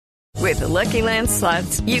With the Lucky Land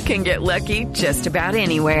Slots, you can get lucky just about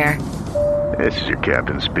anywhere. This is your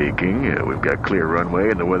captain speaking. We've got clear runway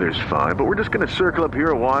and the weather's fine, but we're just going to circle up here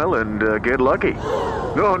a while and get lucky.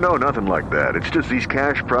 No, nothing like that. It's just these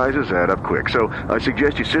cash prizes add up quick. So I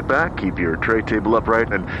suggest you sit back, keep your tray table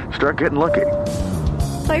upright, and start getting lucky.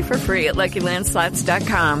 Play for free at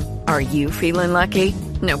LuckyLandSlots.com. Are you feeling lucky?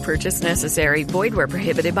 No purchase necessary. Void where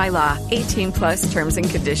prohibited by law. 18 plus terms and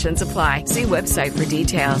conditions apply. See website for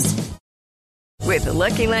details. With the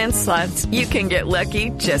Lucky Land Slots, you can get lucky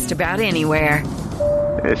just about anywhere.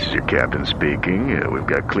 This is your captain speaking. We've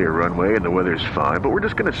got clear runway and the weather's fine, but we're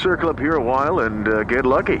just going to circle up here a while and get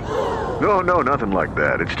lucky. No, nothing like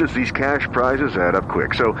that. It's just these cash prizes add up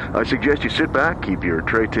quick. So I suggest you sit back, keep your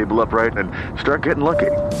tray table upright, and start getting lucky.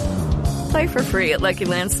 Play for free at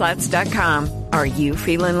LuckyLandSlots.com. Are you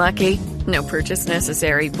feeling lucky? No purchase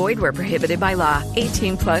necessary. Void where prohibited by law.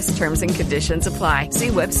 18 plus terms and conditions apply. See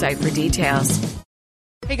website for details.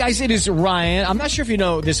 Hey guys, it is Ryan. I'm not sure if you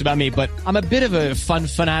know this about me, but I'm a bit of a fun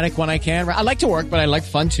fanatic when I can. I like to work, but I like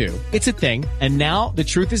fun too. It's a thing. And now the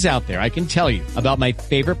truth is out there. I can tell you about my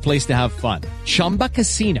favorite place to have fun. Chumba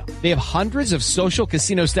Casino. They have hundreds of social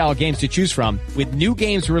casino style games to choose from with new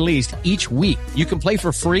games released each week. You can play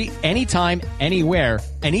for free anytime, anywhere.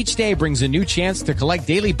 And each day brings a new chance to collect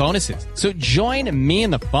daily bonuses. So join me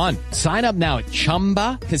in the fun. Sign up now at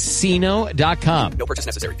ChumbaCasino.com. No purchase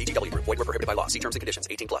necessary. VGW Group. Void where prohibited by law. See terms and conditions.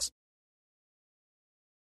 18 plus.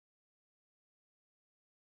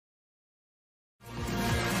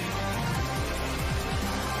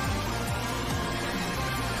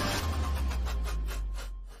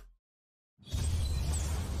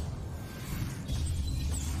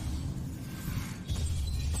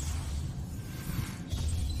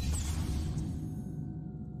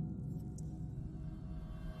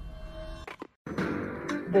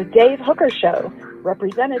 The Dave Hooker Show,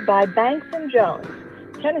 represented by Banks & Jones,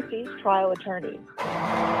 Tennessee's trial attorney.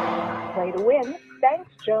 Play to win,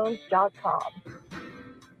 BanksJones.com.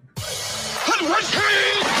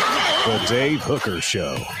 The Dave Hooker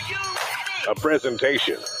Show. A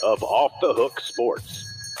presentation of Off the Hook Sports.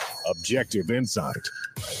 Objective insight,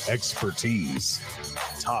 expertise,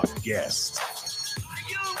 top guests.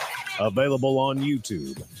 Available on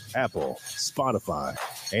YouTube, Apple, Spotify,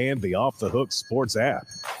 and the Off the Hook Sports app.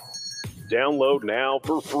 Download now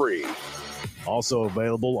for free. Also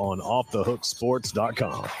available on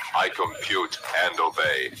offthehooksports.com. I compute and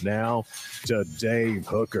obey. Now to Dave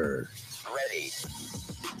Hooker. Ready.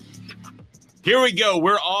 Here we go.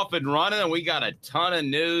 We're off and running, and we got a ton of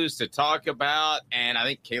news to talk about. And I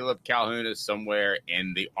think Caleb Calhoun is somewhere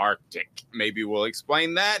in the Arctic. Maybe we'll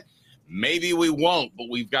explain that. Maybe we won't, but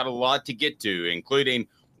we've got a lot to get to, including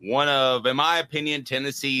one of, in my opinion,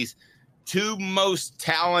 Tennessee's two most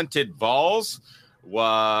talented Vols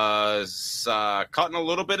was caught in a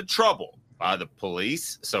little bit of trouble by the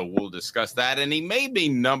police. So we'll discuss that. And he may be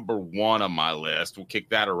number one on my list. We'll kick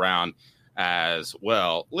that around as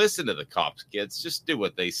well. Listen to the cops, kids. Just do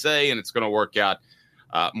what they say, and it's going to work out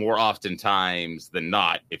more oftentimes than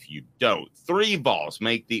not if you don't. 3 Vols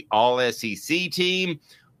make the All-SEC team.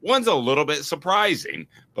 One's a little bit surprising,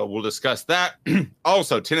 but we'll discuss that.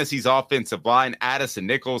 Also, Tennessee's offensive line, Addison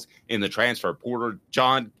Nichols in the transfer portal.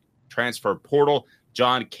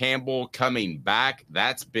 John Campbell coming back.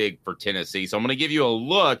 That's big for Tennessee. So I'm going to give you a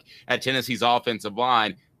look at Tennessee's offensive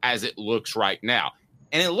line as it looks right now.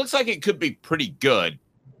 And it looks like it could be pretty good,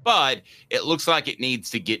 but it looks like it needs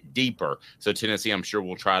to get deeper. So Tennessee, I'm sure,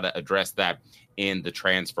 will try to address that in the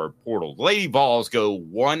transfer portal. Lady Vols go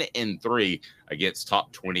 1-3 against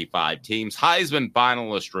top 25 teams. Heisman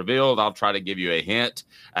finalist revealed. I'll try to give you a hint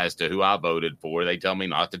as to who I voted for. They tell me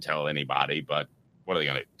not to tell anybody, but what are they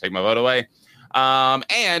going to do? Take my vote away?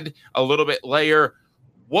 And a little bit later,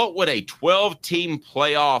 what would a 12-team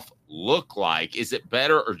playoff look like? Is it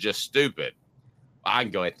better or just stupid? I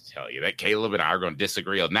can go ahead and tell you that Caleb and I are going to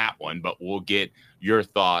disagree on that one, but we'll get your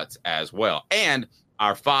thoughts as well. And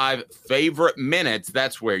our 5 favorite minutes,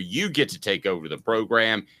 that's where you get to take over the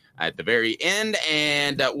program at the very end,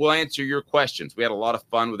 and we'll answer your questions. We had a lot of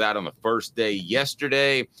fun with that on the first day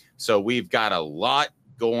yesterday, so we've got a lot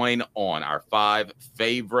going on. Our 5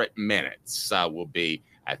 favorite minutes will be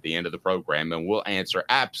at the end of the program, and we'll answer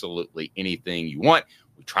absolutely anything you want.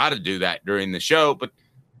 We try to do that during the show, but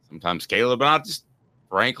sometimes Caleb and I just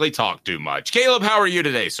frankly talk too much. Caleb, how are you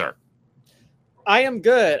today, sir? I am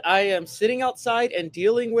good. I am sitting outside and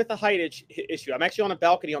dealing with a height issue. I'm actually on a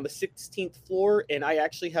balcony on the 16th floor, and I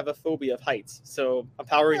actually have a phobia of heights. So I'm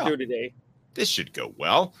powering through today. This should go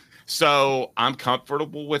well. So I'm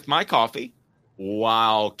comfortable with my coffee,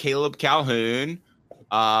 while Caleb Calhoun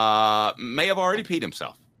may have already peed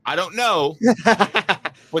himself. I don't know,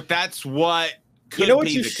 but that's what could You know what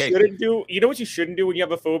be you the case. shouldn't do? You know what you shouldn't do when you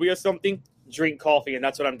have a phobia of something? Drink coffee, and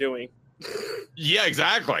that's what I'm doing. Yeah,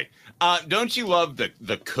 exactly. Don't you love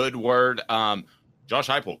the could word? Josh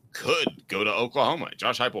Heupel could go to Oklahoma.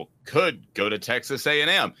 Josh Heupel could go to Texas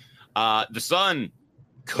A&M. The Sun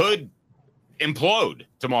could implode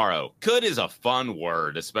tomorrow. Could is a fun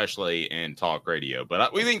word, especially in talk radio.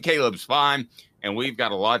 But we think Caleb's fine, and we've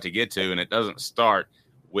got a lot to get to, and it doesn't start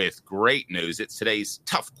with great news. It's today's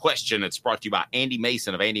tough question. It's brought to you by Andy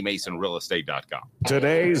Mason of AndyMasonRealEstate.com.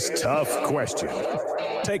 Today's tough question.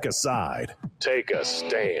 Take a side. Take a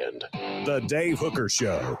stand. The Dave Hooker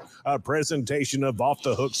Show, a presentation of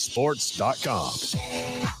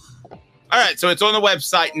OffTheHookSports.com. All right, so it's on the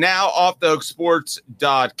website now,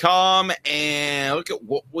 offthehooksports.com, and look at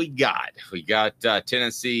what we got. We got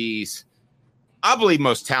Tennessee's, I believe,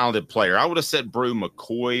 most talented player. I would have said Brew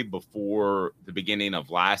McCoy before the beginning of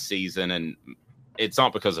last season, and it's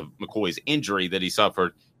not because of McCoy's injury that he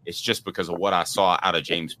suffered. It's just because of what I saw out of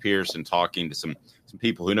James Pierce and talking to some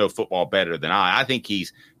people who know football better than I. I think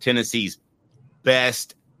he's Tennessee's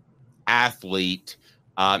best athlete.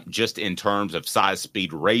 Just in terms of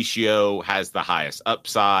size-speed ratio, has the highest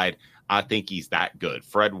upside. I think he's that good.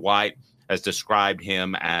 Fred White has described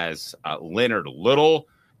him as Leonard Little,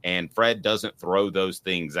 and Fred doesn't throw those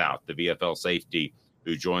things out, the VFL safety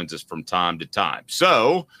who joins us from time to time.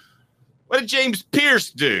 So what did James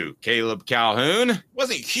Pierce do, Caleb Calhoun?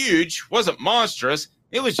 Wasn't huge, wasn't monstrous.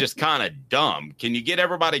 It was just kind of dumb. Can you get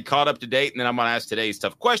everybody caught up to date? And then I'm going to ask today's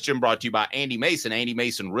tough question, brought to you by Andy Mason,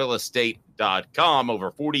 AndyMasonRealEstate.com.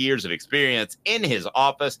 Over 40 years of experience in his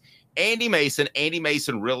office. Andy Mason,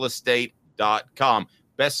 AndyMasonRealEstate.com.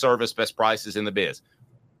 Best service, best prices in the biz.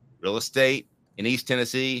 Real estate in East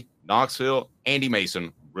Tennessee, Knoxville,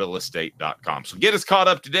 AndyMasonRealEstate.com. So get us caught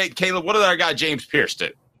up to date. Caleb, what did our guy James Pierce do?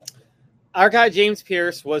 Our guy James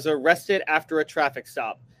Pierce was arrested after a traffic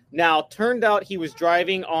stop. Now, turned out he was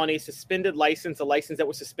driving on a suspended license, a license that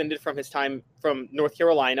was suspended from his time from North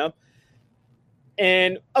Carolina.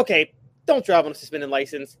 And, okay, don't drive on a suspended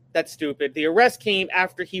license. That's stupid. The arrest came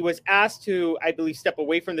after he was asked to, I believe, step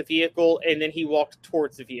away from the vehicle, and then he walked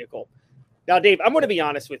towards the vehicle. Now, Dave, I'm going to be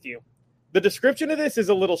honest with you. The description of this is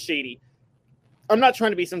a little shady. I'm not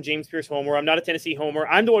trying to be some James Pierce homer. I'm not a Tennessee homer.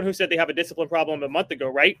 I'm the one who said they have a discipline problem a month ago,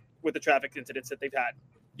 right, with the traffic incidents that they've had.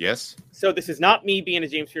 Yes. So this is not me being a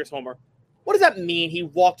James Pierce homer. What does that mean? He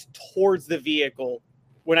walked towards the vehicle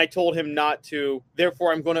when I told him not to.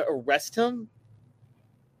 Therefore, I'm going to arrest him.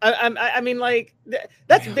 I mean, like,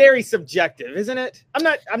 that's very subjective, isn't it?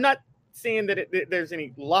 I'm not saying that there's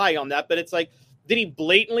any lie on that, but it's like, did he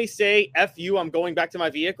blatantly say "F you"? I'm going back to my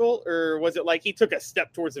vehicle, or was it like he took a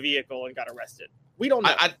step towards the vehicle and got arrested? We don't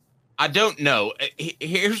know. I don't know.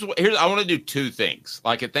 Here's I want to do two things.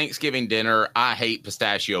 Like at Thanksgiving dinner, I hate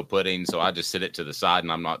pistachio pudding, so I just sit it to the side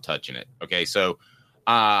and I'm not touching it. Okay, so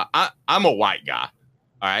I'm a white guy,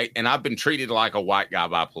 all right, and I've been treated like a white guy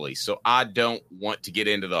by police, so I don't want to get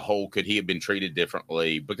into the whole could he have been treated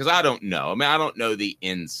differently, because I don't know. I mean, I don't know the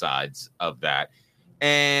insides of that.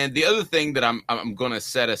 And the other thing that I'm going to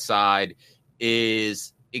set aside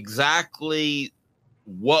is exactly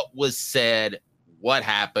what was said, what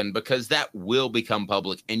happened, because that will become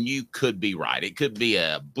public, and you could be right. It could be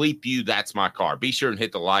a bleep you, that's my car. Be sure and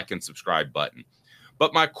hit the like and subscribe button.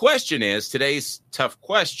 But my question is, today's tough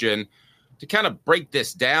question, to kind of break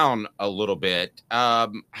this down a little bit,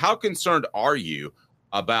 how concerned are you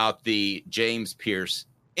about the James Pierce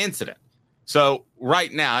incident? So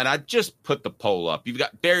right now, and I just put the poll up, you've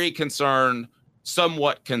got very concerned,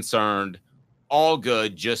 somewhat concerned, all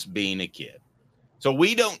good, just being a kid. So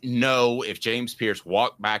we don't know if James Pierce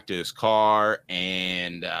walked back to his car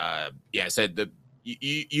and said that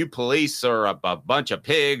you police are a bunch of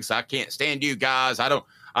pigs. I can't stand you guys. I don't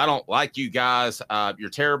like you guys. You're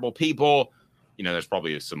terrible people. You know, there's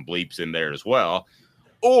probably some bleeps in there as well.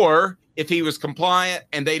 Or if he was compliant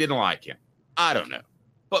and they didn't like him. I don't know.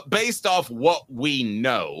 But based off what we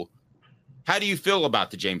know, how do you feel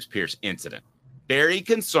about the James Pierce incident? Very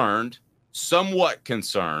concerned, somewhat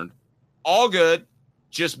concerned, all good,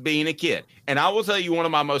 just being a kid. And I will tell you one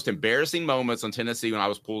of my most embarrassing moments on Tennessee when I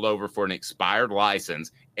was pulled over for an expired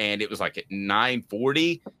license, and it was like at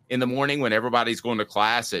 9:40 in the morning when everybody's going to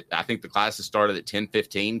class. I think the classes started at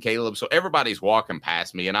 10:15, Caleb. So everybody's walking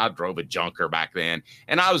past me, and I drove a junker back then,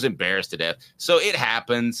 and I was embarrassed to death. So it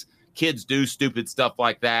happens. Kids do stupid stuff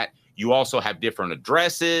like that. You also have different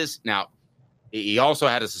addresses. Now, he also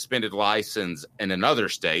had a suspended license in another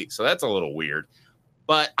state, so that's a little weird.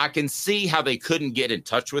 But I can see how they couldn't get in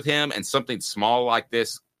touch with him, and something small like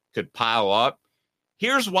this could pile up.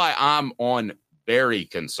 Here's why I'm on very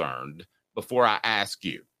concerned before I ask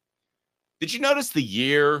you. Did you notice the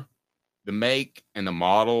year, the make, and the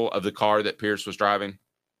model of the car that Pierce was driving?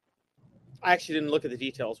 I actually didn't look at the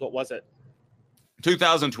details. What was it?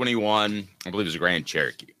 2021, I believe it was a Grand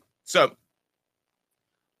Cherokee. So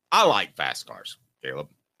I like fast cars, Caleb.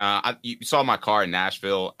 You saw my car in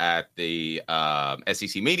Nashville at the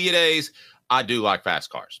SEC Media Days. I do like fast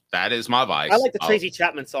cars. That is my vice. I like the Tracy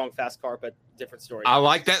Chapman song, Fast Car, but different story. I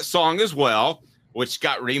like that song as well, which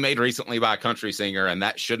got remade recently by a country singer, and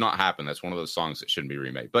that should not happen. That's one of those songs that shouldn't be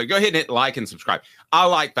remade. But go ahead and hit like and subscribe. I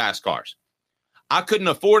like fast cars. I couldn't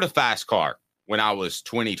afford a fast car when I was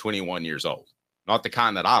 20, 21 years old. Not the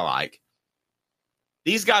kind that I like.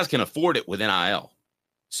 These guys can afford it with NIL.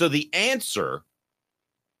 So the answer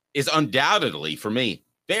is undoubtedly, for me,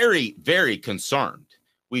 very, very concerned.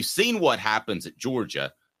 We've seen what happens at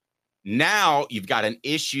Georgia. Now you've got an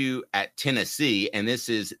issue at Tennessee, and this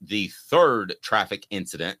is the third traffic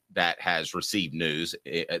incident that has received news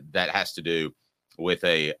that has to do with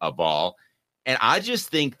a ball. And I just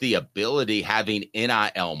think the ability, having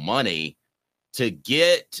NIL money, to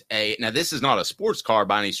get now this is not a sports car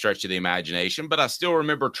by any stretch of the imagination, but I still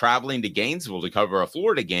remember traveling to Gainesville to cover a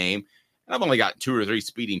Florida game. And I've only got 2 or 3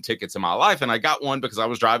 speeding tickets in my life. And I got one because I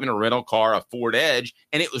was driving a rental car, a Ford Edge,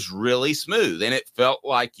 and it was really smooth. And it felt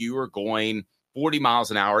like you were going 40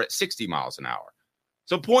 miles an hour at 60 miles an hour.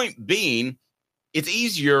 So point being, it's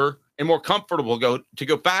easier and more comfortable to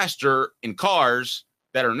go faster in cars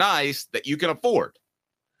that are nice that you can afford.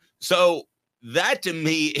 So that to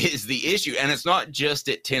me is the issue. And it's not just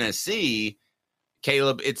at Tennessee,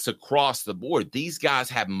 Caleb, it's across the board. These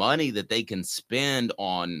guys have money that they can spend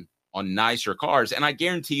on nicer cars. And I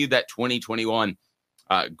guarantee you that 2021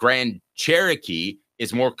 Grand Cherokee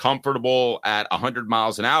is more comfortable at 100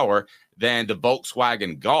 miles an hour than the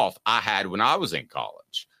Volkswagen Golf I had when I was in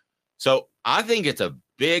college. So I think it's a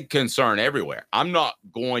big concern everywhere. I'm not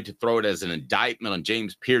going to throw it as an indictment on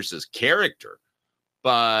James Pierce's character,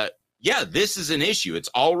 but yeah, this is an issue. It's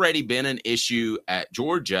already been an issue at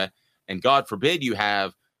Georgia, and God forbid you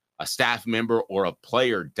have a staff member or a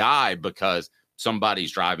player die because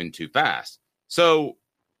somebody's driving too fast. So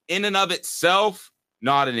in and of itself,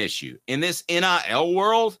 not an issue. In this NIL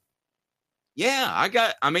world, yeah,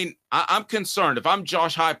 I'm concerned. If I'm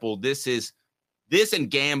Josh Heupel, this and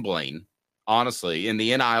gambling, honestly, in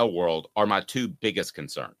the NIL world are my 2 biggest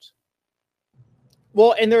concerns.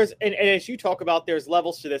 Well, and as you talk about, there's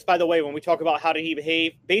levels to this. By the way, when we talk about how did he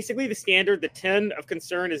behave, basically the standard, the 10 of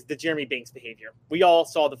concern is the Jeremy Banks behavior. We all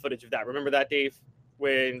saw the footage of that. Remember that, Dave?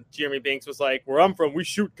 When Jeremy Banks was like, "Where I'm from, we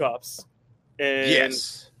shoot cops." And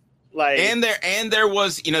yes. Like, and there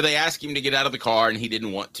was, they asked him to get out of the car and he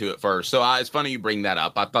didn't want to at first. So it's funny you bring that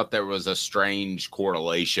up. I thought there was a strange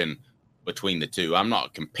correlation between the two. I'm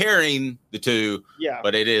not comparing the two,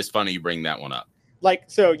 but it is funny you bring that one up.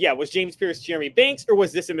 Was James Pierce Jeremy Banks, or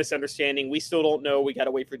was this a misunderstanding? We still don't know. We got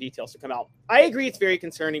to wait for details to come out. I agree it's very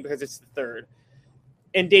concerning because it's the third.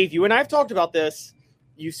 And Dave, you and I have talked about this.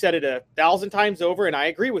 You said it 1,000 times over, and I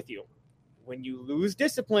agree with you. When you lose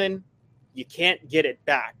discipline, you can't get it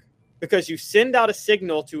back because you send out a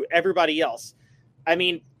signal to everybody else. I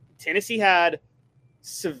mean, Tennessee had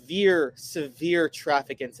severe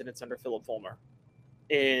traffic incidents under Philip Fulmer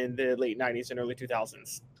in the late 90s and early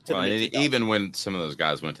 2000s. Well, even when some of those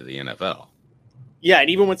guys went to the NFL. Yeah, and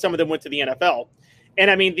even when some of them went to the NFL. And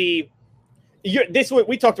I mean,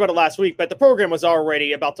 we talked about it last week, but the program was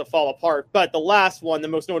already about to fall apart. But the last one, the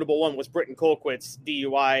most notable one, was Britton Colquitt's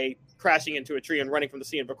DUI, crashing into a tree and running from the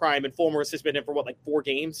scene of a crime. And Fulmer was suspended for 4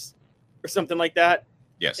 games or something like that.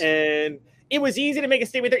 Yes. And it was easy to make a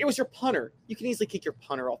statement there. It was your punter. You can easily kick your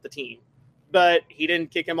punter off the team. But he didn't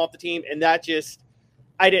kick him off the team. And it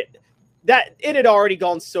had already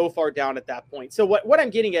gone so far down at that point. So what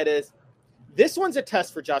I'm getting at is this one's a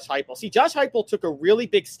test for Josh Heupel. See, Josh Heupel took a really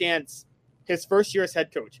big stance his first year as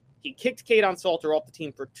head coach. He kicked Kaidon Salter off the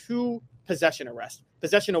team for 2 possession arrests,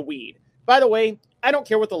 possession of weed. By the way, I don't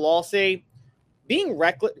care what the law say. Being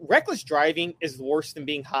reckless driving is worse than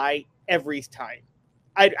being high every time.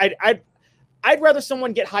 I'd rather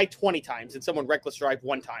someone get high 20 times than someone reckless drive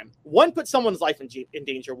 1 time. One puts someone's life in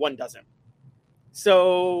danger, one doesn't.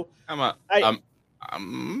 So I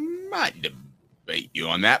might debate you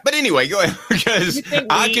on that, but anyway, go ahead because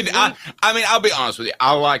I'll be honest with you.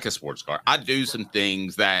 I like a sports car. I do some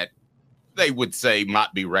things that they would say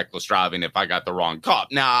might be reckless driving if I got the wrong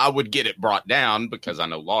cop. Now I would get it brought down because I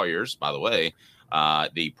know lawyers. By the way,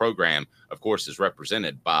 the program, of course, is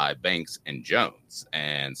represented by Banks and Jones,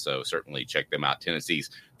 and so certainly check them out. Tennessee's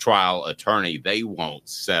trial attorney. They won't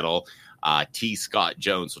settle. T. Scott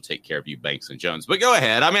Jones will take care of you, Banks and Jones. But go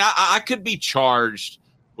ahead. I mean, I could be charged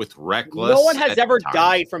with reckless. No one has ever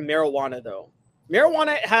died from marijuana, though.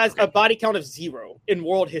 Marijuana has a body count of 0 in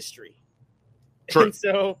world history. True. And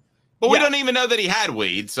so, but we don't even know that he had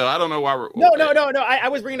weed, so I don't know why we're... No. I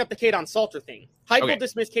was bringing up the Kadon Salter thing. Heupel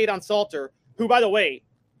dismissed Kadon Salter, who, by the way,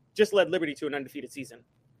 just led Liberty to an undefeated season.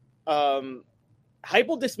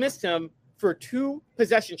 Heupel dismissed him for 2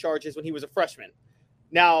 possession charges when he was a freshman.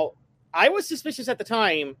 Now, I was suspicious at the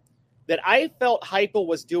time that I felt Heupel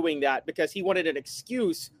was doing that because he wanted an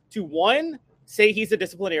excuse to, 1, say he's a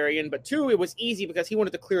disciplinarian, but 2, it was easy because he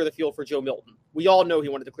wanted to clear the field for Joe Milton. We all know he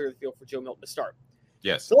wanted to clear the field for Joe Milton to start.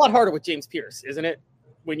 Yes. It's a lot harder with James Pierce, isn't it?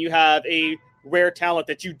 When you have a rare talent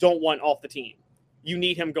that you don't want off the team. You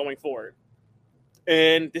need him going forward.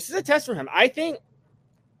 And this is a test for him. I think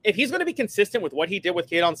if he's going to be consistent with what he did with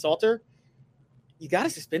Kadon Salter, you got to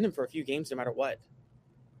suspend him for a few games no matter what.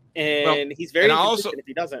 And he's very inconsistent if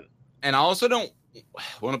he doesn't. And I also don't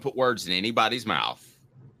want to put words in anybody's mouth.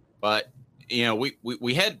 But, you know,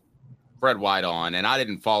 we had Fred White on, and I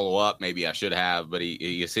didn't follow up. Maybe I should have, but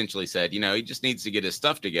he essentially said, you know, he just needs to get his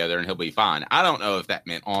stuff together and he'll be fine. I don't know if that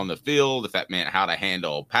meant on the field, if that meant how to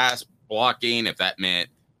handle pass blocking, if that meant,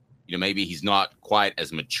 you know, maybe he's not quite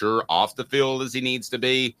as mature off the field as he needs to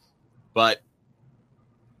be. But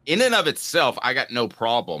in and of itself, I got no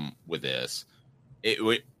problem with this.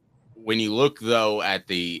 When you look, though, at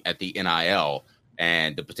the NIL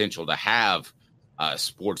and the potential to have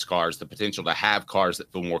sports cars, the potential to have cars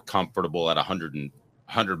that feel more comfortable at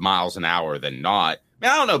 100 miles an hour than not. I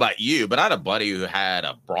mean, I don't know about you, but I had a buddy who had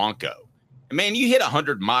a Bronco. And man, you hit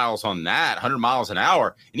 100 miles on that, 100 miles an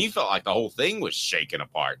hour, and you felt like the whole thing was shaking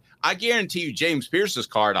apart. I guarantee you James Pierce's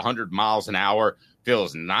car at 100 miles an hour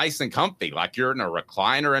feels nice and comfy, like you're in a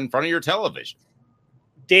recliner in front of your television.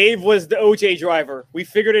 Dave was the OJ driver. We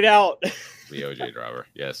figured it out. The OJ driver.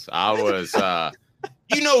 Yes, I was.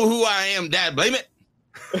 You know who I am, Dad. Blame it.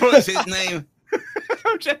 What's his name?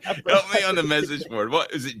 Help me on the message board.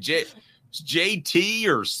 What is it? JT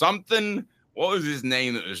or something? What was his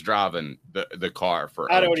name that was driving the car for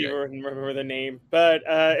OJ? I don't even remember the name. But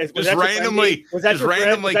randomly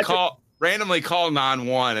call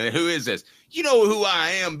 911. And who is this? You know who I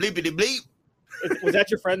am. Bleepity bleep. Was that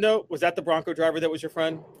your friend, though? Was that the Bronco driver that was your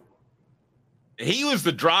friend? He was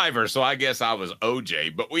the driver, so I guess I was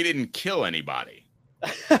OJ, but we didn't kill anybody.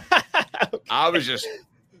 Okay. I was just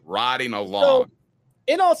riding along. So,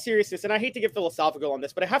 in all seriousness, and I hate to get philosophical on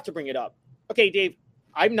this, but I have to bring it up. Okay, Dave,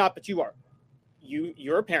 I'm not, but you are.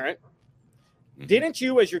 You're a parent. Mm-hmm. Didn't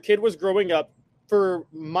you, as your kid was growing up, for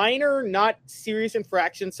minor, not serious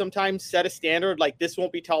infractions, sometimes set a standard like this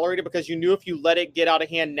won't be tolerated because you knew if you let it get out of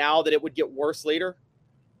hand now that it would get worse later?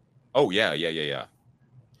 Oh, yeah.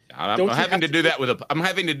 I'm having to do that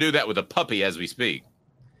with a puppy as we speak.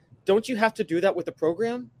 Don't you have to do that with the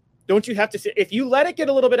program? Don't you have to say, if you let it get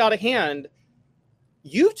a little bit out of hand,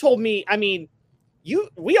 you've told me, I mean,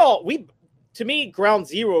 to me, ground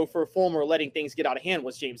zero for Fulmer letting things get out of hand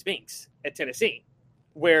was James Banks at Tennessee,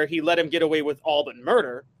 where he let him get away with all but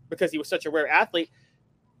murder because he was such a rare athlete.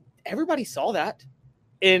 Everybody saw that.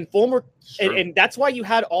 And Fulmer, and that's why you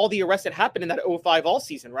had all the arrests that happened in that 05 all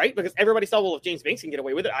season, right? Because everybody saw, well, if James Banks can get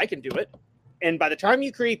away with it, I can do it. And by the time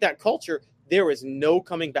you create that culture, there is no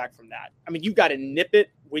coming back from that. I mean, you got to nip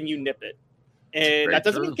it when you nip it. And that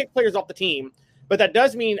doesn't mean kick players off the team, but that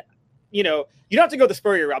does mean, you know, you don't have to go the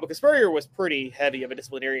Spurrier route because Spurrier was pretty heavy of a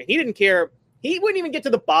disciplinarian. He didn't care. He wouldn't even get to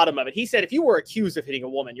the bottom of it. He said, if you were accused of hitting a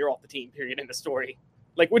woman, you're off the team, period, end of story.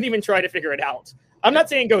 Like, wouldn't even try to figure it out. I'm not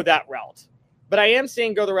saying go that route, but I am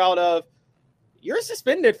saying go the route of you're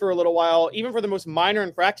suspended for a little while, even for the most minor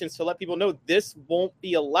infractions, to let people know this won't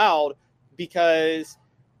be allowed because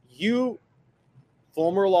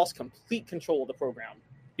Fulmer lost complete control of the program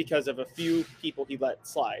because of a few people he let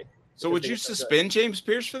slide. So would you suspend James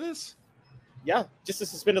Pierce for this? Yeah, just a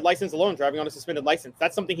suspended license alone, driving on a suspended license.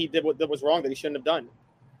 That's something he did that was wrong that he shouldn't have done.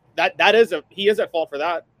 He is at fault for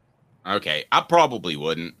that. Okay, I probably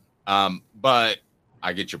wouldn't, but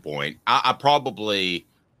I get your point. I probably,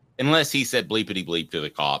 unless he said bleepity bleep to the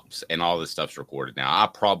cops and all this stuff's recorded now, I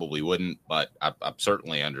probably wouldn't, but I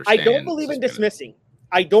certainly understand. I don't believe in dismissing.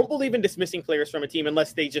 I don't believe in dismissing players from a team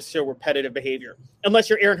unless they just show repetitive behavior. Unless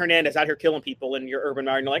you're Aaron Hernandez out here killing people and you're Urban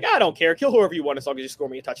Meyer and you're like, I don't care. Kill whoever you want as long as you score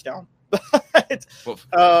me a touchdown.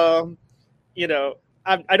 But, you know,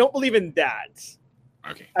 I don't believe in that.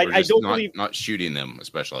 Okay. I don't believe not shooting them,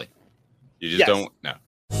 especially. You just don't know.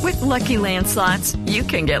 With Lucky Land Slots, you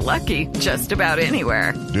can get lucky just about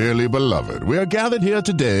anywhere. Dearly beloved, we are gathered here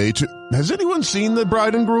today to... Has anyone seen the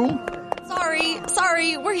bride and groom?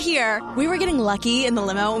 Sorry, we're here. We were getting lucky in the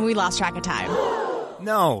limo and we lost track of time.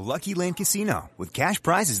 No, Lucky Land Casino, with cash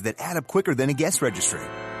prizes that add up quicker than a guest registry.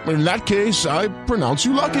 In that case, I pronounce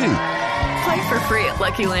you lucky. Play for free at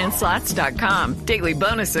LuckyLandSlots.com. Daily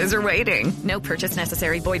bonuses are waiting. No purchase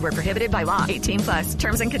necessary. Void where prohibited by law. 18+.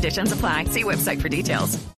 Terms and conditions apply. See website for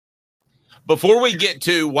details. Before we get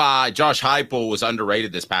to why Josh Heupel was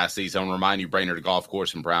underrated this past season, I'll remind you, Brainerd Golf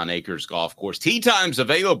Course and Brown Acres Golf Course. Tee times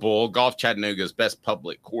available. Golf Chattanooga's best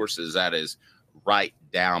public courses. That is right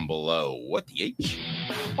down below. What the H?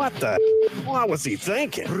 What the? What was he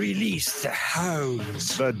thinking? Release the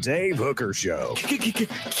hounds. The Dave Hooker Show.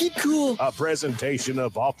 Keep cool. A presentation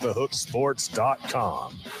of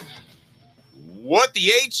OffTheHookSports.com. What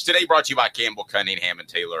the H? Today brought to you by Campbell, Cunningham, and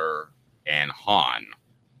Taylor and Hahn.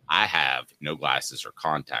 I have no glasses or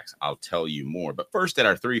contacts. I'll tell you more. But first, at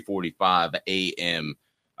our 3:45 a.m.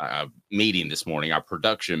 Meeting this morning, our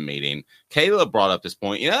production meeting, Caleb brought up this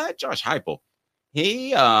point. Josh Heupel,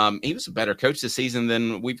 he was a better coach this season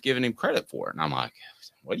than we've given him credit for. And I'm like,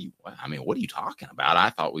 what are you talking about? I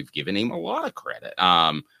thought we've given him a lot of credit.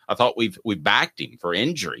 I thought we backed him for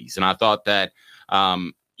injuries, and I thought that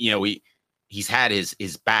he's had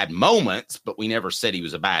his bad moments, but we never said he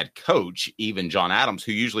was a bad coach. Even John Adams,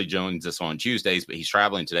 who usually joins us on Tuesdays, but he's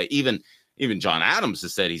traveling today. Even John Adams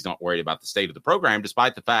has said he's not worried about the state of the program,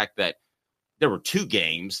 despite the fact that there were 2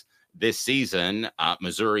 games this season,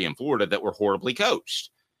 Missouri and Florida, that were horribly coached.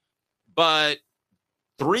 But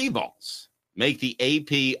 3 Vols make the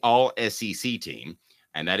AP All-SEC team,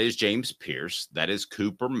 and that is James Pierce, that is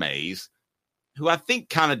Cooper Mays, who I think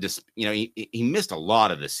kind of he missed a lot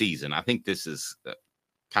of the season. I think this is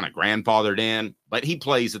kind of grandfathered in, but he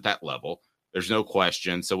plays at that level. There's no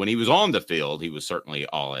question. So when he was on the field, he was certainly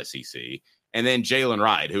all SEC. And then Jalen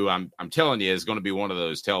Wright, who I'm telling you is going to be one of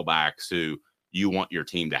those tailbacks who you want your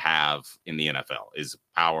team to have in the NFL, is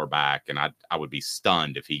power back. And I would be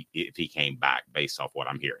stunned if he came back based off what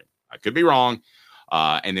I'm hearing. I could be wrong.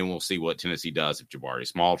 And then we'll see what Tennessee does if Jabari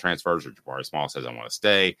Small transfers or Jabari Small says, I want to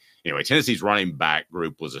stay. Anyway, Tennessee's running back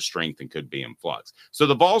group was a strength and could be in flux. So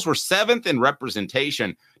the Vols were 7th in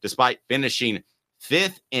representation despite finishing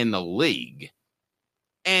 5th in the league.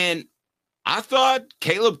 And I thought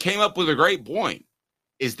Caleb came up with a great point.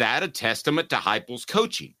 Is that a testament to Heupel's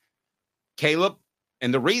coaching? Caleb,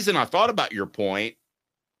 and the reason I thought about your point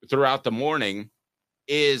throughout the morning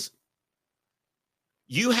is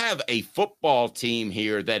you have a football team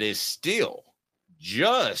here that is still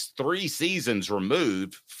just 3 seasons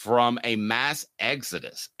removed from a mass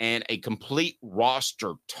exodus and a complete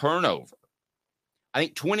roster turnover. I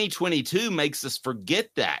think 2022 makes us forget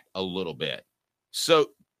that a little bit. So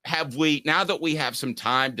have we, now that we have some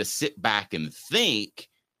time to sit back and think,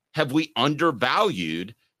 have we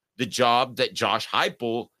undervalued the job that Josh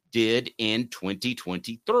Heupel did in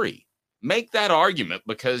 2023? Make that argument,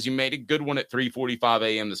 because you made a good one at 3:45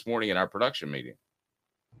 a.m. this morning at our production meeting.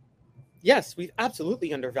 Yes, we've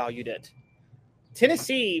absolutely undervalued it.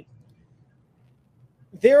 Tennessee,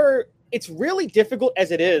 it's really difficult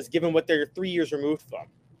as it is, given what they're 3 years removed from.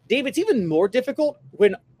 Dave, it's even more difficult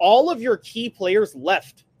when all of your key players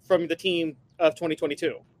left from the team of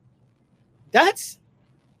 2022. This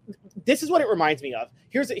is what it reminds me of.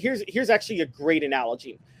 Here's actually a great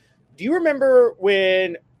analogy. Do you remember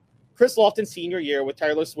when Chris Lofton's senior year with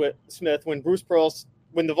Tyler Smith, when Bruce Pearl,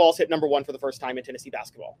 when the Vols hit number 1 for the first time in Tennessee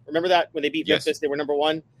basketball? Remember that? When they beat Memphis, they were number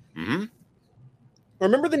 1? Mm-hmm.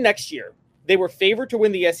 Remember the next year, they were favored to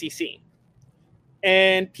win the SEC.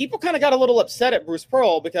 And people kind of got a little upset at Bruce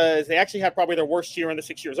Pearl because they actually had probably their worst year in the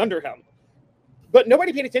 6 years under him. But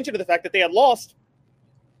nobody paid attention to the fact that they had lost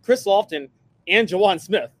Chris Lofton and Jawan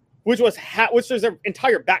Smith, which was their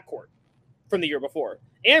entire backcourt from the year before.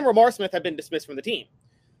 And Ramar Smith had been dismissed from the team.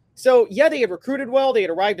 So, yeah, they had recruited well, they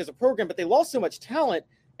had arrived as a program, but they lost so much talent,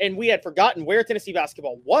 and we had forgotten where Tennessee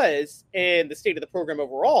basketball was and the state of the program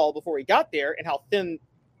overall before we got there and how thin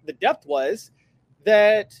the depth was,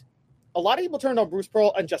 that a lot of people turned on Bruce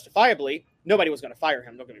Pearl unjustifiably. Nobody was going to fire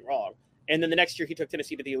him, don't get me wrong. And then the next year he took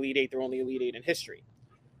Tennessee to the Elite Eight, their only Elite Eight in history.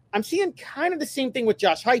 I'm seeing kind of the same thing with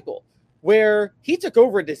Josh Heupel, where he took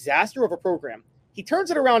over a disaster of a program. He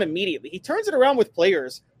turns it around immediately. He turns it around with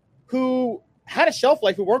players who had a shelf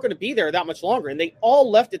life, who weren't going to be there that much longer. And they all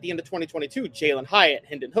left at the end of 2022. Jalen Hyatt,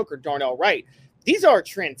 Hendon Hooker, Darnell Wright. These are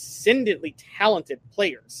transcendently talented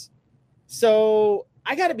players. So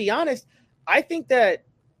I got to be honest. I think that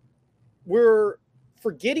we're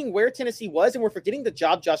forgetting where Tennessee was, and we're forgetting the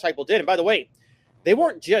job Josh Heupel did. And by the way, they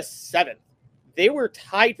weren't just 7th. They were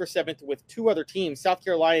tied for 7th with 2 other teams, South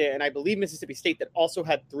Carolina and I believe Mississippi State, that also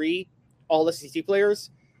had 3 All-SEC players.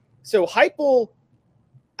 So Heupel,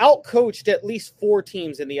 outcoached at least 4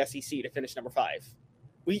 teams in the SEC to finish number 5.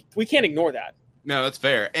 We can't ignore that. No, that's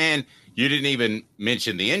fair. And you didn't even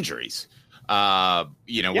mention the injuries,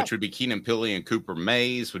 which would be Keenan Pili and Cooper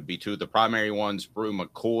Mays would be 2 of the primary ones. Brew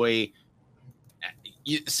McCoy.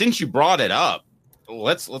 Since you brought it up,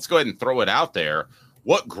 let's go ahead and throw it out there.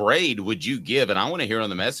 What grade would you give? And I want to hear on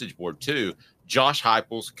the message board too, Josh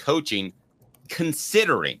Heupel's coaching,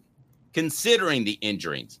 considering the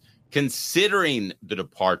injuries, considering the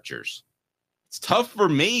departures. It's tough for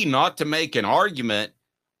me not to make an argument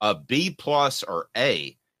of B+ or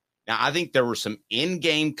A. Now, I think there were some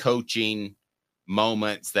in-game coaching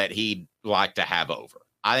moments that he'd like to have over.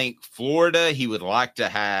 I think Florida, he would like to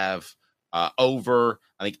have over.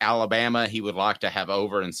 I think Alabama, he would like to have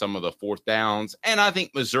over in some of the 4th downs. And I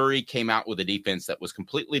think Missouri came out with a defense that was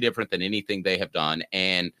completely different than anything they have done.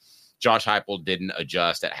 And Josh Heupel didn't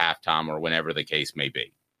adjust at halftime or whenever the case may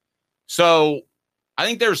be. So I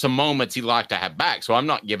think there's some moments he'd like to have back. So I'm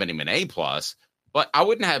not giving him an A+, but I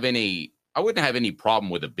wouldn't have any problem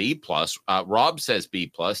with a B+. Rob says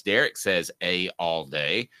B+. Derek says A all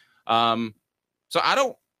day. So I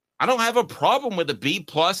don't have a problem with a B+,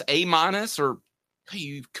 A-, or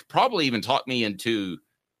you could probably even talk me into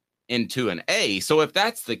an A. So if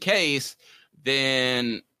that's the case,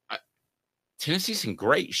 then Tennessee's in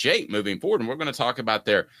great shape moving forward. And we're going to talk about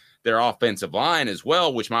their offensive line as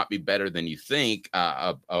well, which might be better than you think.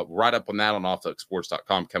 Right up on that on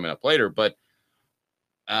offthesports.com coming up later. But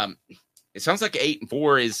it sounds like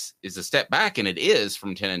 8-4 is a step back, and it is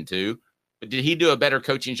from 10-2. But did he do a better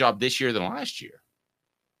coaching job this year than last year?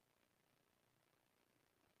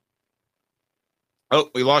 Oh,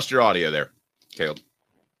 we lost your audio there, Caleb.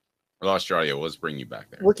 We lost your audio. Let's bring you back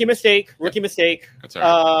there. Rookie mistake. That's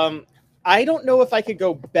all right. I don't know if I could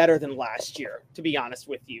go better than last year, to be honest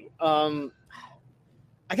with you. I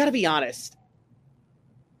got to be honest.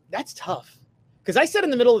 That's tough. Because I said in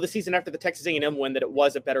the middle of the season after the Texas A&M win that it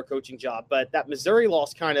was a better coaching job, but that Missouri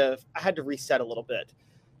loss I had to reset a little bit.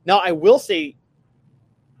 Now, I will say,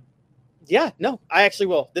 I actually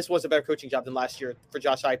will. This was a better coaching job than last year for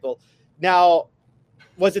Josh Heupel. Now,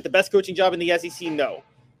 was it the best coaching job in the SEC? No.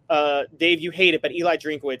 Dave, you hate it, but Eli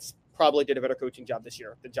Drinkwitz probably did a better coaching job this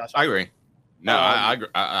year than Josh Heupel. I agree. No,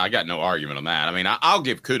 I got no argument on that. I mean, I'll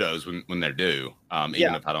give kudos when they're due,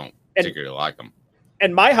 even if I don't particularly like them.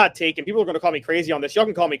 And my hot take, and people are going to call me crazy on this. Y'all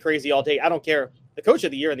can call me crazy all day. I don't care. The coach of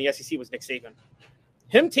the year in the SEC was Nick Saban.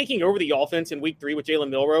 Him taking over the offense in week 3 with Jalen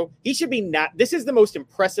Milroe, he should be this is the most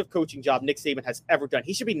impressive coaching job Nick Saban has ever done.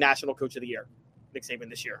 He should be national coach of the year, Nick Saban,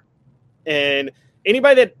 this year. And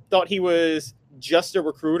anybody that thought he was just a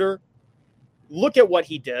recruiter, look at what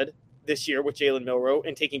he did this year with Jalen Milroe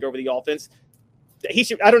and taking over the offense. He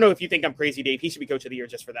should. I don't know if you think I'm crazy, Dave. He should be coach of the year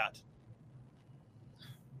just for that.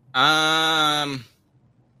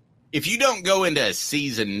 If you don't go into a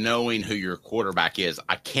season knowing who your quarterback is,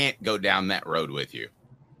 I can't go down that road with you.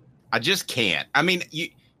 I just can't. I mean,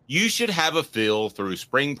 you should have a feel through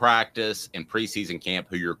spring practice and preseason camp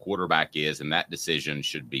who your quarterback is, and that decision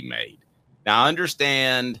should be made. Now, I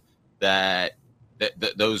understand that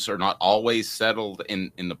those are not always settled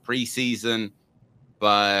in the preseason,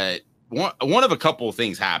 but one of a couple of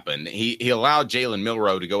things happened. He allowed Jalen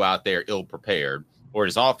Milroe to go out there ill-prepared, or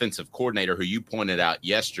his offensive coordinator, who you pointed out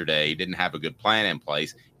yesterday, didn't have a good plan in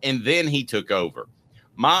place, and then he took over.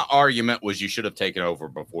 My argument was you should have taken over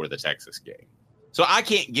before the Texas game. So I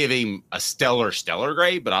can't give him a stellar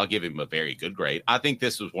grade, but I'll give him a very good grade. I think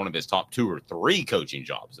this was one of his top 2 or 3 coaching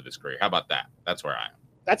jobs of his career. How about that? That's where I am.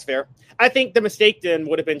 That's fair. I think the mistake then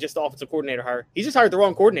would have been just the offensive coordinator hire. He just hired the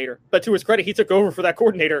wrong coordinator. But to his credit, he took over for that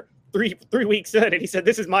coordinator three weeks in, and he said,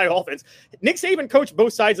 this is my offense. Nick Saban coached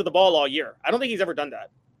both sides of the ball all year. I don't think he's ever done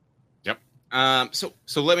that. Yep.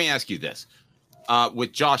 So let me ask you this.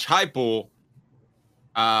 With Josh Heupel,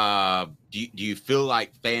 do you feel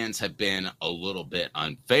like fans have been a little bit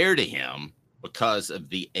unfair to him because of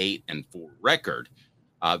the 8-4 record?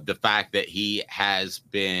 The fact that he has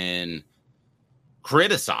been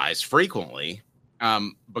criticized frequently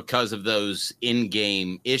because of those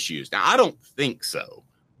in-game issues. Now, I don't think so.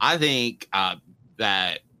 I think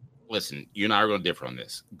that, listen, you and I are going to differ on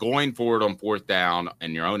this. Going forward on 4th down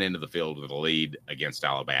and your own end of the field with a lead against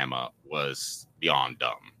Alabama was beyond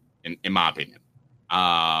dumb, in my opinion.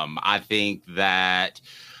 I think that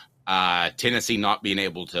Tennessee not being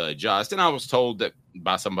able to adjust, and I was told that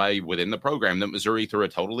by somebody within the program that Missouri threw a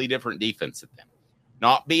totally different defense at them.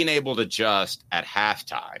 Not being able to adjust at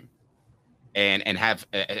halftime and have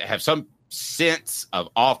some sense of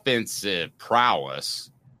offensive prowess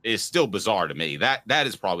is still bizarre to me. That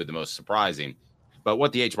is probably the most surprising. But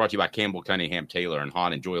What the H brought to you by Campbell, Cunningham, Taylor, and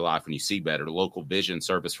Hahn. Enjoy life when you see better. Local vision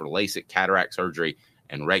service for LASIK, cataract surgery,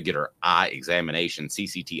 and regular eye examination.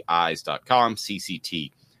 ccteyes.com,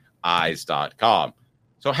 ccteyes.com.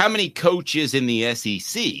 So how many coaches in the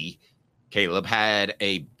SEC, Caleb, had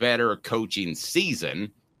a better coaching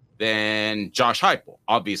season than Josh Heupel?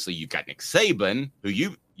 Obviously, you've got Nick Saban, who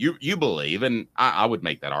you believe, and I would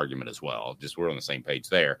make that argument as well. Just we're on the same page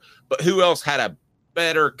there. But who else had a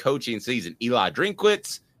better coaching season? Eli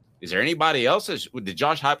Drinkwitz? Is there anybody else? Did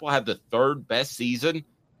Josh Heupel have the third best season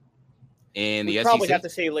in the SEC? We probably have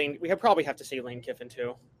to say Lane Kiffin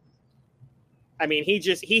too. I mean,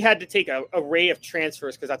 he had to take a array of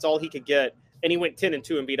transfers because that's all he could get, and he went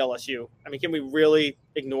 10-2 and beat LSU. I mean, can we really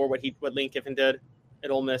ignore what Lane Kiffin did at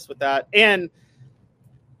Ole Miss with that? And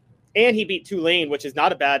he beat Tulane, which is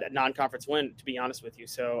not a bad non-conference win, to be honest with you.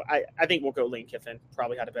 So I think we'll go Lane Kiffin.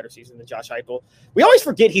 Probably had a better season than Josh Heupel. We always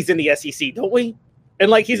forget he's in the SEC, don't we? And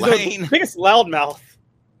like he's the biggest loudmouth.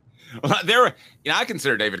 Well, I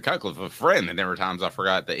consider David Cutcliffe a friend, and there were times I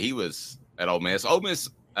forgot that he was at Ole Miss. Ole Miss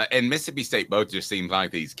and Mississippi State both just seem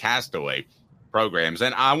like these castaway programs,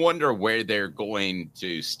 and I wonder where they're going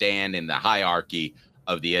to stand in the hierarchy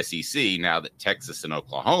of the SEC now that Texas and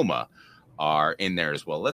Oklahoma are in there as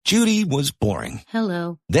well. Judy was boring.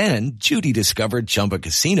 Hello. Then Judy discovered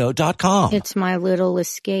ChumbaCasino.com. It's my little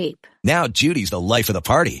escape. Now Judy's the life of the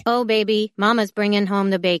party. Oh, baby, mama's bringing home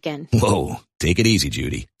the bacon. Whoa, take it easy,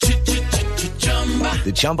 Judy.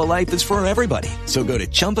 The Chumba life is for everybody. So go to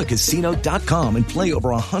ChumbaCasino.com and play over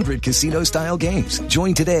 100 casino-style games.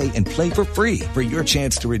 Join today and play for free for your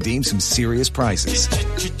chance to redeem some serious prizes.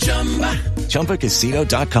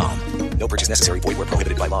 ChumbaCasino.com. No purchase necessary. Void where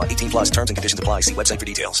prohibited by law. 18+ terms and conditions apply. See website for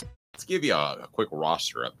details. Let's give you a quick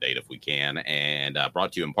roster update if we can, and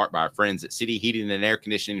brought to you in part by our friends at City Heating and Air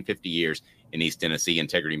Conditioning, 50 years in East Tennessee.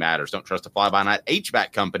 Integrity matters. Don't trust a fly-by-night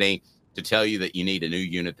HVAC company to tell you that you need a new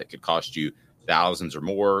unit that could cost you thousands or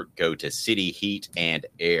more. Go to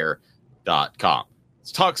cityheatandair.com.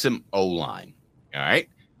 Let's talk some O-line. All right.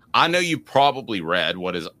 I know you probably read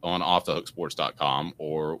what is on offthehooksports.com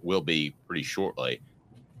or will be pretty shortly,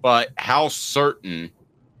 but how certain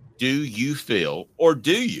do you feel, or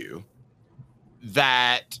do you,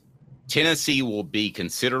 that Tennessee will be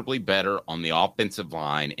considerably better on the offensive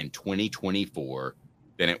line in 2024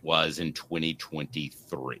 than it was in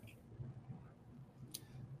 2023?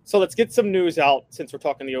 So let's get some news out since we're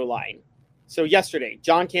talking the O-line. So yesterday,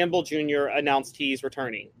 John Campbell Jr. announced he's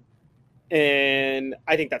returning, and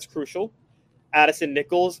I think that's crucial. Addison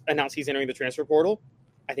Nichols announced he's entering the transfer portal.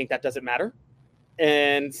 I think that doesn't matter.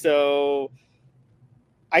 And so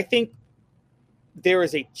I think there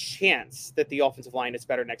is a chance that the offensive line is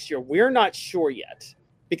better next year. We're not sure yet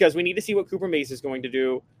because we need to see what Cooper Mays is going to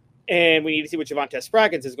do, and we need to see what Javonte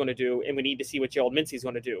Spraggins is going to do, and we need to see what Gerald Mincey is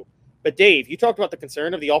going to do. But Dave, you talked about the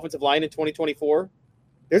concern of the offensive line in 2024.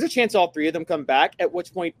 There's a chance all three of them come back, at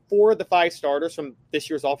which point 4 of the 5 starters from this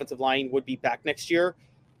year's offensive line would be back next year.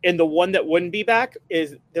 And the one that wouldn't be back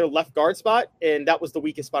is their left guard spot, and that was the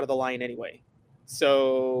weakest spot of the line anyway.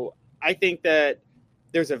 So I think that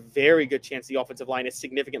there's a very good chance the offensive line is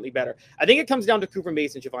significantly better. I think it comes down to Cooper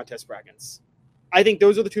Mays and Javonte Spraggins. I think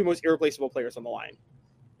those are the 2 most irreplaceable players on the line.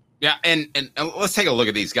 Yeah, and let's take a look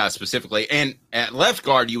at these guys specifically. And at left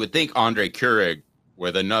guard, you would think Andre Keurig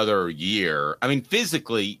with another year. I mean,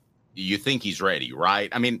 physically, you think he's ready, right?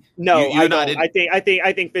 I mean, no, I don't. I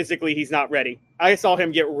think physically he's not ready. I saw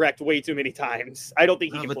him get wrecked way too many times. I don't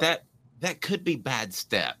think he can. But play. that could be bad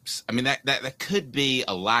steps. I mean, that could be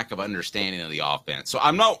a lack of understanding of the offense. So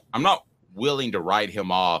I'm not willing to write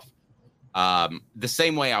him off the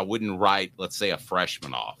same way I wouldn't write, let's say, a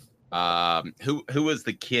freshman off. Who was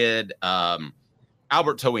the kid? Albert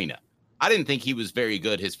Toina. I didn't think he was very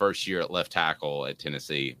good his first year at left tackle at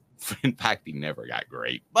Tennessee. In fact, he never got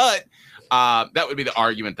great. But that would be the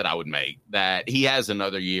argument that I would make, that he has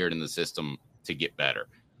another year in the system to get better.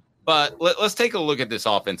 But let's take a look at this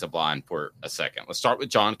offensive line for a second. Let's start with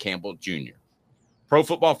John Campbell Jr. Pro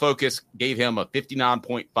Football Focus gave him a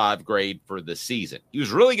 59.5 grade for the season. He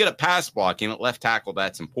was really good at pass blocking at left tackle.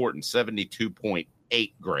 That's important.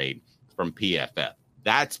 72.8 grade from PFF.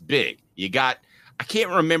 That's big. You got, I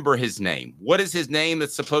can't remember his name. What is his name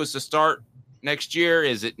that's supposed to start next year?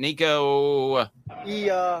 Is it Nico?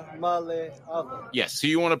 Yes. So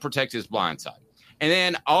you want to protect his blind side. And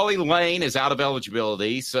then Ollie Lane is out of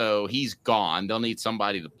eligibility, so he's gone. They'll need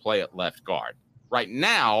somebody to play at left guard. Right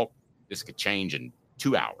now, this could change in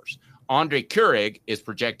 2 hours. Andre Keurig is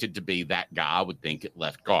projected to be that guy, I would think, at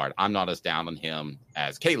left guard. I'm not as down on him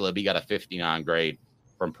as Caleb. He got a 59 grade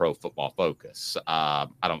from Pro Football Focus. I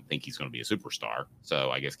don't think he's going to be a superstar,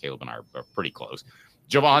 so I guess Caleb and I are pretty close.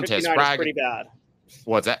 Javonte Spraggins. Pretty bad.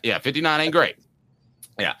 What's that? Yeah, 59 ain't great.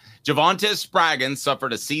 Yeah. Javonte Spraggins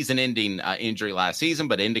suffered a season-ending injury last season,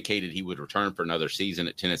 but indicated he would return for another season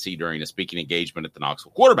at Tennessee during a speaking engagement at the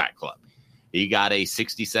Knoxville Quarterback Club. He got a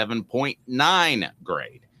 67.9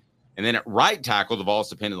 grade. And then at right tackle, the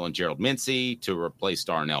Vols depended on Gerald Mincey to replace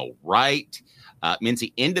Darnell Wright.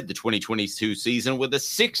 Mincey ended the 2022 season with a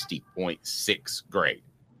 60.6 grade.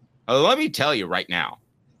 Let me tell you right now,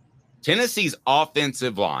 Tennessee's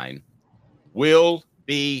offensive line will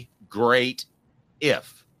be great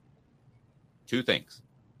if two things.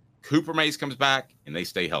 Cooper Mays comes back and they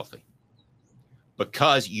stay healthy.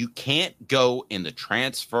 Because you can't go in the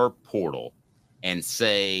transfer portal and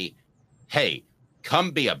say, hey, come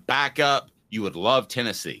be a backup. You would love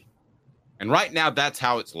Tennessee. And right now, that's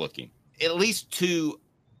how it's looking, at least to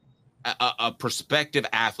a prospective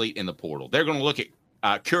athlete in the portal. They're going to look at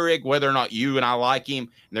Keurig, whether or not you and I like him, and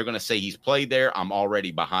they're going to say he's played there. I'm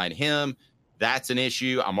already behind him. That's an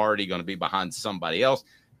issue. I'm already going to be behind somebody else.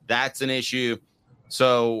 That's an issue.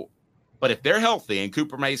 So, but if they're healthy and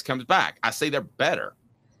Cooper Mays comes back, I say they're better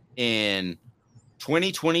in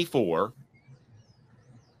 2024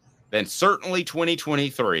 than certainly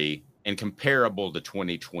 2023 and comparable to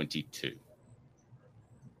 2022.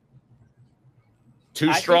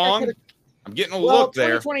 Too strong? I'm getting a look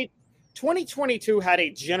there. 2022 had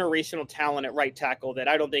a generational talent at right tackle that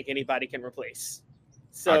I don't think anybody can replace.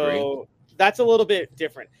 So that's a little bit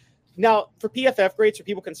different. Now, for PFF grades, for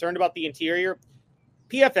people concerned about the interior,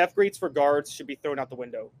 PFF grades for guards should be thrown out the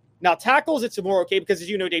window. Now, tackles, it's more okay because, as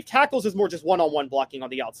you know, Dave, tackles is more just one-on-one blocking on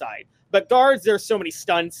the outside. But guards, there's so many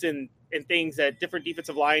stunts and things that different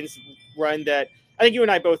defensive lines run that I think you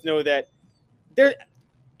and I both know that their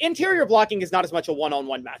interior blocking is not as much a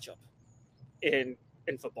one-on-one matchup in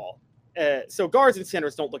football. So guards and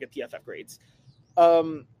centers don't look at PFF grades.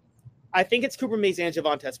 I think it's Cooper Mays and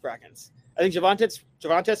Javonte Spraggins. I think Javonte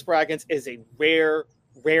Spraggins is a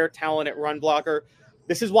rare talent at run blocker.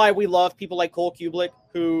 This is why we love people like Cole Kublik,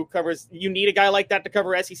 who covers – you need a guy like that to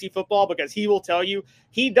cover SEC football because he will tell you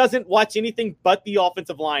he doesn't watch anything but the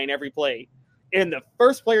offensive line every play. And the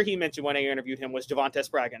first player he mentioned when I interviewed him was Javonte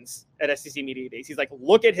Spraggins at SEC Media Days. He's like,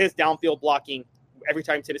 look at his downfield blocking every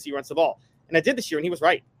time Tennessee runs the ball. And I did this year, and he was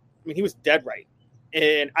right. I mean, he was dead right.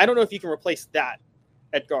 And I don't know if you can replace that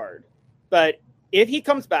at guard. But if he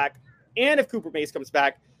comes back and if Cooper Mays comes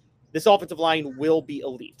back, this offensive line will be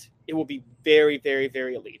elite. It will be very, very,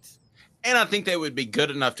 very elite. And I think they would be good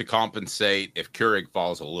enough to compensate if Keurig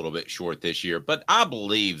falls a little bit short this year. But I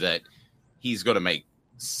believe that he's going to make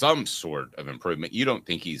some sort of improvement. You don't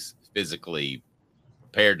think he's physically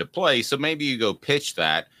prepared to play, so maybe you go pitch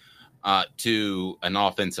that to an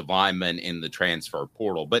offensive lineman in the transfer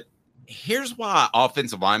portal. But here's why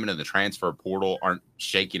offensive linemen in the transfer portal aren't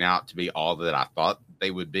shaking out to be all that I thought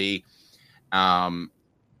they would be. And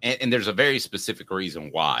there's a very specific reason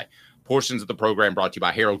why. Portions of the program brought to you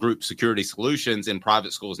by Herald Group Security Solutions. In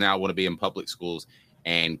private schools now want to be in public schools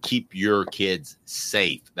and keep your kids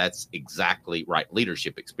safe. That's exactly right.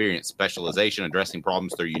 Leadership, experience, specialization, addressing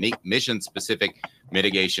problems through unique mission-specific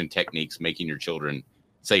mitigation techniques, making your children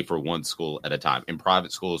safer one school at a time. In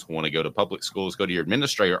private schools, want to go to public schools, go to your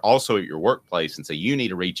administrator, also at your workplace, and say, you need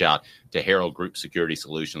to reach out to Herald Group Security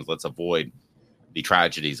Solutions. Let's avoid the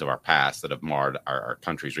tragedies of our past that have marred our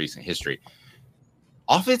country's recent history.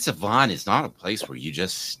 Offensive line is not a place where you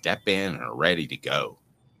just step in and are ready to go.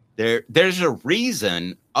 There's a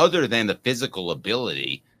reason other than the physical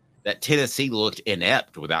ability that Tennessee looked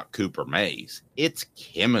inept without Cooper Mays. It's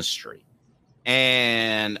chemistry.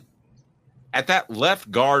 And at that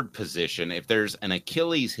left guard position, if there's an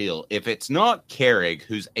Achilles heel, if it's not Keurig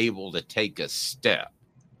who's able to take a step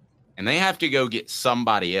and they have to go get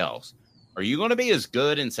somebody else, are you going to be as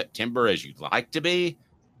good in September as you'd like to be?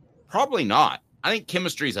 Probably not. I think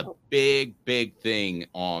chemistry is a big, big thing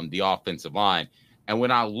on the offensive line. And when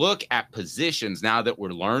I look at positions now that we're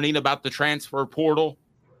learning about the transfer portal,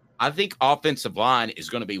 I think offensive line is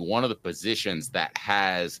going to be one of the positions that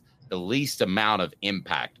has the least amount of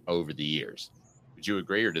impact over the years. Would you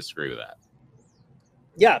agree or disagree with that?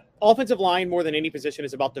 Yeah, offensive line more than any position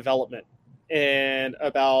is about development and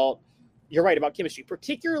about, you're right, about chemistry,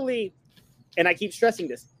 particularly, and I keep stressing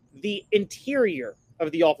this, the interior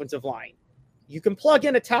of the offensive line. You can plug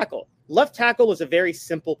in a tackle. Left tackle is a very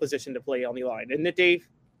simple position to play on the line. Isn't it, Dave?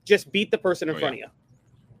 Just beat the person in front of you.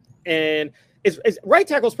 And right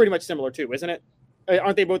tackle is pretty much similar too, isn't it?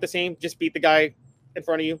 Aren't they both the same? Just beat the guy in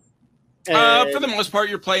front of you? For the most part,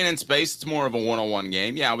 you're playing in space. It's more of a one-on-one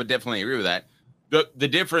game. Yeah, I would definitely agree with that. The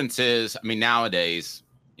difference is, I mean, nowadays,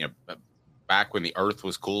 back when the earth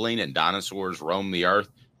was cooling and dinosaurs roamed the earth,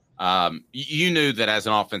 you knew that as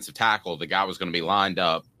an offensive tackle, the guy was going to be lined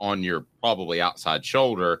up on your probably outside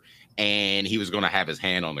shoulder, and he was going to have his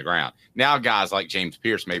hand on the ground. Now, guys like James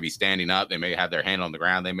Pierce may be standing up. They may have their hand on the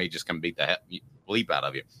ground. They may just come beat the bleep out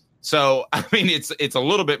of you. So, I mean, it's a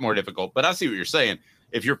little bit more difficult, but I see what you're saying.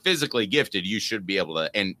 If you're physically gifted, you should be able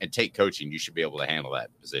to, and take coaching, you should be able to handle that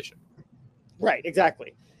position. Right,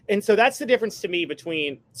 exactly. And so that's the difference to me with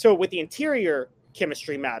the interior,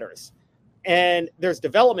 chemistry matters. And there's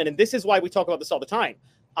development, and this is why we talk about this all the time.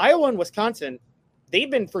 Iowa and Wisconsin,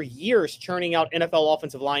 they've been for years churning out NFL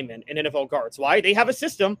offensive linemen and NFL guards. Why? They have a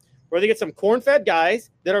system where they get some corn-fed guys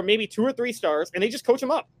that are maybe 2 or 3 stars, and they just coach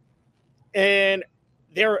them up. And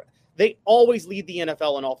they always lead the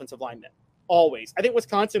NFL in offensive linemen. Always. I think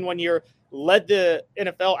Wisconsin one year led the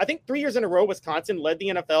NFL. I think 3 years in a row, Wisconsin led the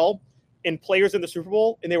NFL in players in the Super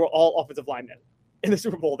Bowl, and they were all offensive linemen in the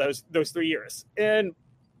Super Bowl those 3 years. And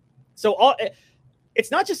so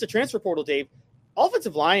it's not just a transfer portal, Dave.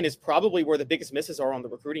 Offensive line is probably where the biggest misses are on the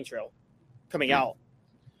recruiting trail coming out.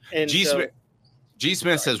 And G.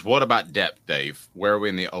 Smith says, what about depth, Dave? Where are we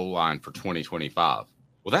in the O-line for 2025?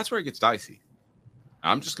 Well, that's where it gets dicey.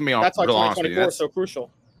 I'm just going to be honest. That's why 2024 is so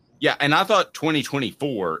crucial. Yeah, and I thought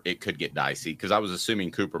 2024 it could get dicey because I was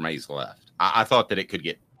assuming Cooper Mays left. I thought that it could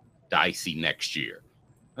get dicey next year.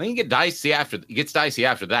 I think it gets dicey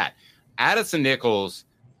after that. Addison Nichols,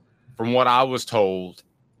 from what I was told,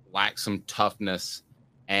 lacked some toughness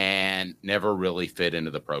and never really fit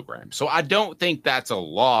into the program. So I don't think that's a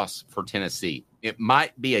loss for Tennessee. It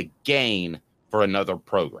might be a gain for another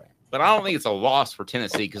program, but I don't think it's a loss for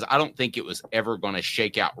Tennessee because I don't think it was ever going to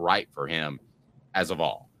shake out right for him as of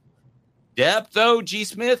all. Depth, though, G.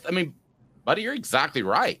 Smith, I mean, buddy, you're exactly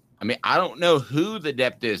right. I mean, I don't know who the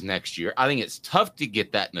depth is next year. I think it's tough to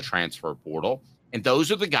get that in the transfer portal, and those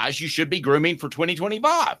are the guys you should be grooming for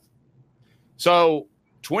 2025. So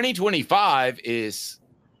 2025 is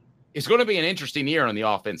going to be an interesting year on the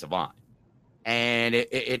offensive line. And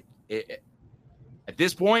it at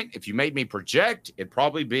this point, if you made me project, it'd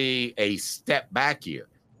probably be a step back year.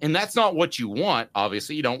 And that's not what you want.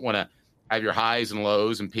 Obviously, you don't want to have your highs and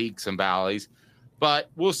lows and peaks and valleys.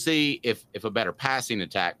 But we'll see if a better passing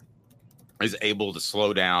attack is able to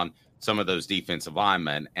slow down some of those defensive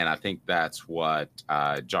linemen. And I think that's what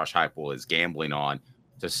Josh Heupel is gambling on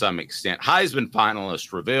to some extent. Heisman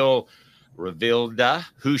finalist revealed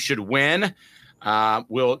who should win.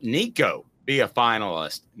 Will Nico be a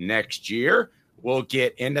finalist next year? We'll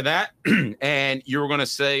get into that. And you were going to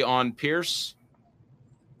say on Pierce?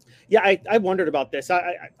 Yeah, I wondered about this.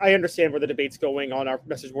 I understand where the debate's going on our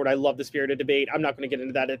message board. I love the spirited debate. I'm not going to get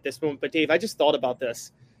into that at this moment. But, Dave, I just thought about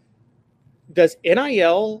this. Does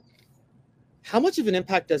NIL, how much of an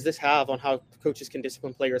impact does this have on how coaches can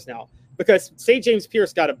discipline players now? Because say James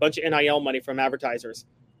Pierce got a bunch of NIL money from advertisers.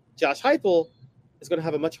 Josh Heupel is going to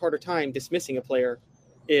have a much harder time dismissing a player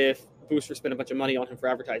if Booster spent a bunch of money on him for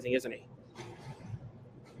advertising, isn't he?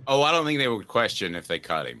 Oh, I don't think they would question if they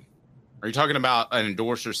cut him. Are you talking about an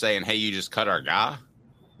endorser saying, hey, you just cut our guy?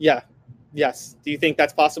 Yeah. Yes. Do you think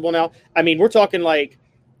that's possible now? I mean, we're talking like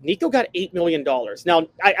Nico got $8 million. Now,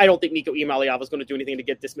 I don't think Nico Iamaleava was going to do anything to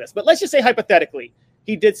get dismissed. But let's just say hypothetically,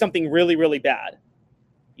 he did something really, really bad.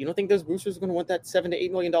 You don't think those boosters are going to want that $7 to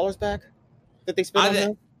 $8 million back that they spent on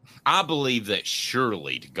him? I believe that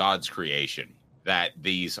surely to God's creation that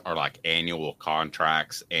these are like annual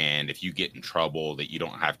contracts, and if you get in trouble that you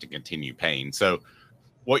don't have to continue paying. So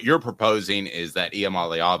what you're proposing is that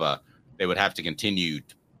Iamaleava, they would have to continue,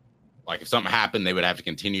 like if something happened, they would have to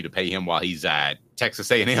continue to pay him while he's at Texas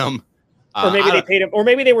A&M. Or maybe they paid him, or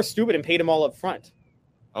maybe they were stupid and paid him all up front.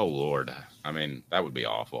 Oh, Lord. I mean, that would be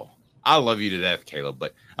awful. I love you to death, Caleb,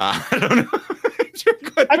 but I don't know.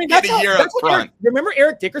 I mean, that's a year up front. Remember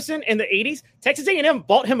Eric Dickerson in the 80s? Texas A&M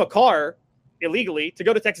bought him a car illegally to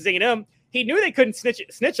go to Texas A&M. He knew they couldn't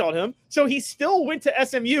snitch on him, so he still went to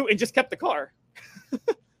SMU and just kept the car.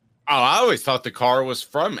 I always thought the car was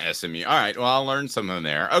from SMU. All right, well, I'll learn something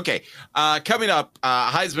there. Okay, coming up,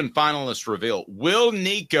 Heisman finalist reveal. Will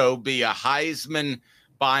Nico be a Heisman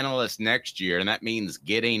finalist next year? And that means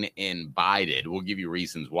getting invited. We'll give you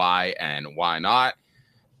reasons why and why not.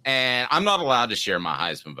 And I'm not allowed to share my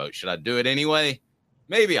Heisman vote. Should I do it anyway?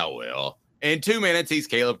 Maybe I will. In 2 minutes, he's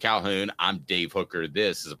Caleb Calhoun. I'm Dave Hooker.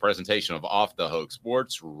 This is a presentation of Off the Hook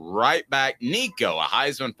Sports. Right back, Nico, a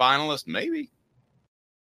Heisman finalist, maybe.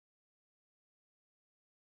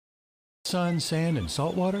 Sun, sand, and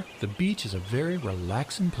salt water, the beach is a very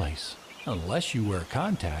relaxing place. Unless you wear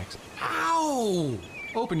contacts. Ow!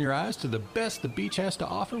 Open your eyes to the best the beach has to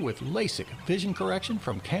offer with LASIK vision correction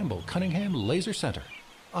from Campbell Cunningham Laser Center.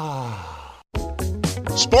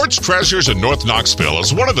 Sports Treasures in North Knoxville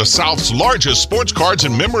is one of the South's largest sports cards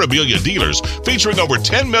and memorabilia dealers, featuring over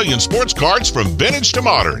 10 million sports cards from vintage to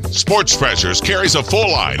modern. Sports Treasures carries a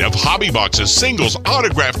full line of hobby boxes, singles,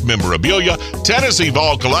 autographed memorabilia, Tennessee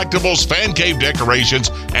Vol collectibles, fan cave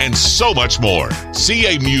decorations, and so much more.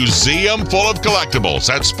 See a museum full of collectibles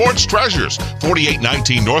at Sports Treasures,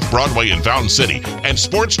 4819 North Broadway in Fountain City, and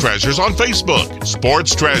Sports Treasures on Facebook.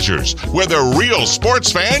 Sports Treasures, where the real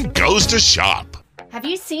sports fan goes to shop. Have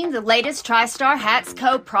you seen the latest TriStar Hats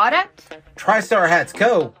Co. product? TriStar Hats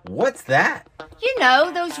Co.? What's that? You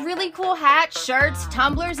know, those really cool hats, shirts,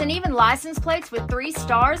 tumblers, and even license plates with 3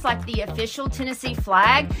 stars like the official Tennessee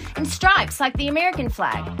flag and stripes like the American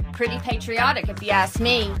flag. Pretty patriotic if you ask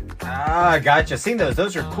me. Ah, gotcha. Seen those.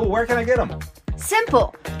 Those are cool. Where can I get them?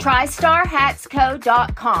 Simple.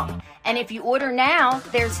 TriStarHatsCo.com. And if you order now,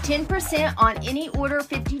 there's 10% on any order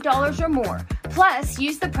 $50 or more. Plus,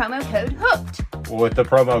 use the promo code HOOKED. With the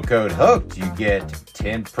promo code HOOKED, you get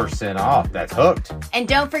 10% off. That's hooked. And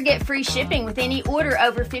don't forget free shipping with any order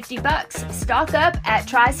over $50. Stock up at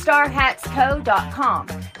TriStarHatsCo.com.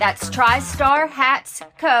 That's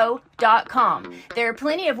TriStarHatsCo.com. There are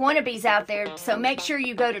plenty of wannabes out there, so make sure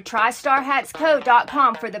you go to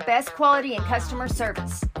TriStarHatsCo.com for the best quality and customer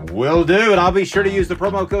service. Will do, and I'll be sure to use the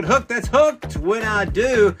promo code HOOKED. That's hooked when I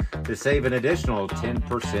do, to save an additional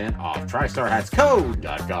 10% off.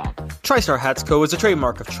 TriStarHatsCo.com. TriStar Hats Co. is a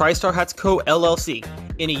trademark of TriStar Hats Co. LLC.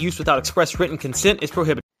 Any use without express written consent is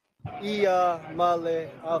prohibited. What's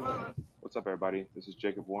up, everybody? This is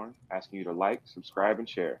Jacob Warren, asking you to like, subscribe, and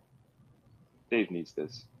share. Dave needs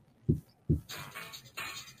this.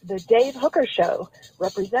 The Dave Hooker Show,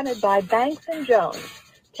 represented by Banks & Jones,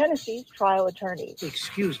 Tennessee's trial attorney.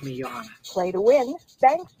 Excuse me, Your Honor. Play to win,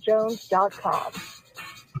 BanksJones.com.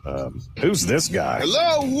 Who's this guy?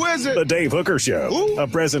 Hello, who is it? The Dave Hooker Show, Who? a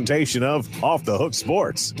presentation of Off the Hook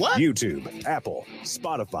Sports. What? YouTube, Apple,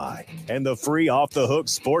 Spotify, and the free Off the Hook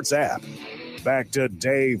Sports app. Back to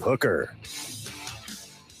Dave Hooker.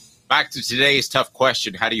 Back to today's tough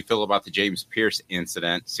question. How do you feel about the James Pierce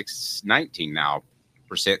incident? 619 now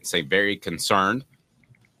 % say very concerned.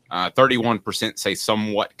 31% say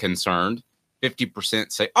somewhat concerned.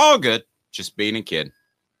 50% say all good, just being a kid.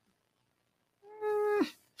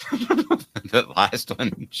 The last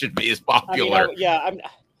one should be as popular.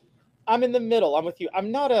 I'm in the middle. I'm with you.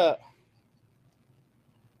 I'm not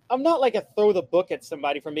like a throw the book at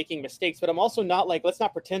somebody for making mistakes, but I'm also not like, let's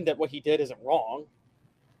not pretend that what he did isn't wrong.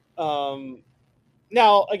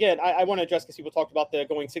 Now, again, I want to address, because people talked about the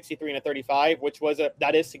going 63 and a 35, which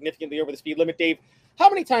that is significantly over the speed limit. Dave, how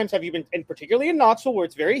many times have you been, and particularly in Knoxville where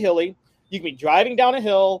it's very hilly, you can be driving down a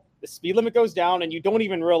hill, the speed limit goes down, and you don't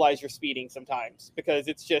even realize you're speeding sometimes because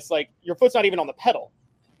it's just like your foot's not even on the pedal.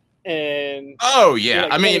 And oh yeah,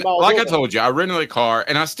 like I mean, like I over. told you, I rented a car,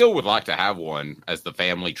 and I still would like to have one as the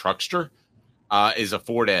family truckster. Is a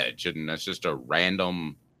Ford Edge, and that's just a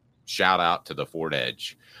random shout out to the Ford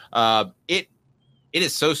Edge. It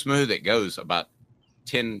is so smooth, it goes about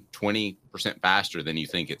 10-20% faster than you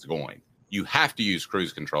think it's going. You have to use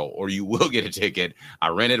cruise control or you will get a ticket. I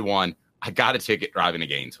rented one. I got a ticket driving to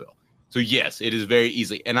Gainesville. So yes, it is very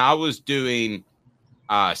easy. And I was doing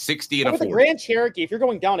 60 and a 40. With the Grand Cherokee, if you're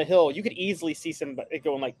going down a hill, you could easily see somebody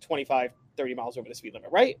going like 25, 30 miles over the speed limit,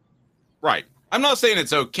 right? Right. I'm not saying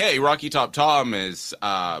it's okay. Rocky Top Tom is,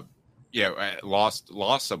 lost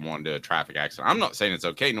someone to a traffic accident. I'm not saying it's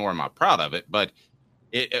okay, nor am I proud of it, but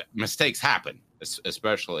mistakes happen,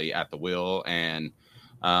 especially at the wheel. And,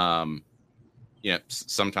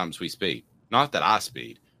 sometimes we speed. Not that I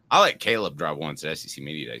speed. I let Caleb drive once at SEC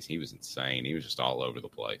Media Days. He was insane. He was just all over the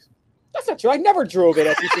place. That's not true. I never drove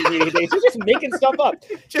at SEC Media Days. You're just making stuff up.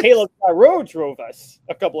 Caleb Road drove us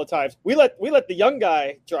a couple of times. We let the young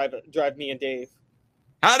guy drive me and Dave.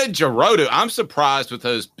 How did Giroux do? I'm surprised with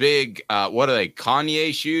those big, what are they,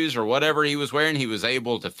 Kanye shoes or whatever he was wearing. He was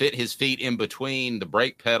able to fit his feet in between the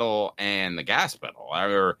brake pedal and the gas pedal,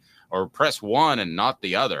 or press one and not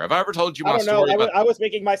the other. Have I ever told you my story? I was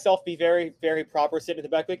making myself be very, very proper, sitting in the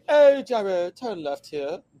back like, "Oh, Gyro, turn left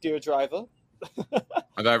here, dear driver."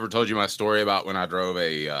 Have I ever told you my story about when I drove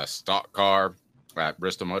a stock car at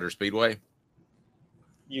Bristol Motor Speedway?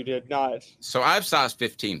 You did not. So I have size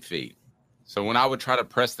 15 feet. So when I would try to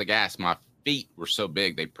press the gas, my feet were so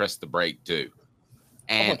big they pressed the brake too.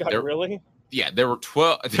 And oh my God, really? Yeah, there were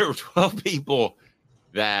 12 people.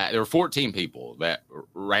 There were 14 people that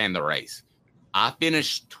ran the race. I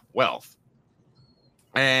finished 12th.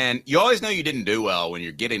 And you always know you didn't do well when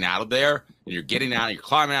you're getting out of there and you're getting out and you're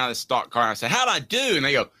climbing out of the stock car. And I said, how'd I do? And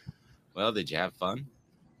they go, well, did you have fun?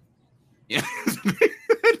 Yeah.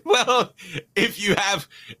 Well,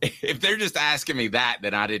 if they're just asking me that,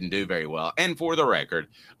 then I didn't do very well. And for the record,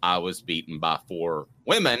 I was beaten by 4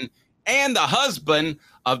 women and the husband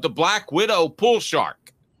of the Black Widow pool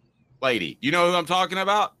shark lady. You know who I'm talking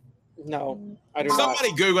about? No, I do Somebody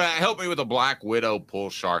not. Google that. Help me with the Black Widow pool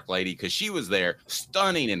shark lady, because she was there,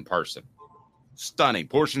 stunning in person. Stunning.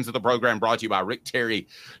 Portions of the program brought to you by Rick Terry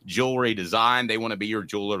Jewelry Design. They want to be your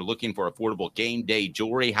jeweler looking for affordable game day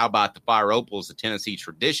jewelry. How about the Fire Opals, the Tennessee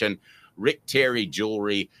tradition?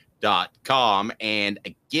 RickTerryJewelry.com. And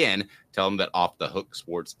again, tell them that Off the Hook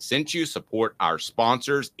Sports sent you. Support our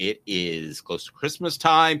sponsors. It is close to Christmas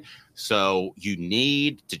time, so you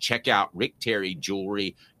need to check out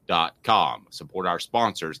RickTerryJewelry.com. Support our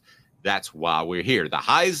sponsors. That's why we're here. The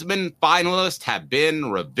Heisman finalists have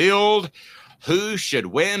been revealed. Who should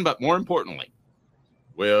win? But more importantly,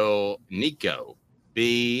 will Nico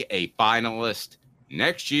be a finalist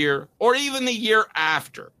next year or even the year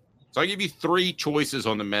after? So I'll give you 3 choices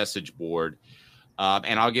on the message board,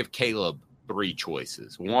 and I'll give Caleb 3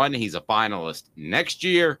 choices. 1, he's a finalist next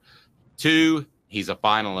year. 2, he's a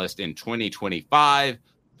finalist in 2025.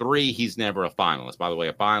 3, he's never a finalist. By the way,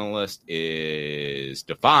 a finalist is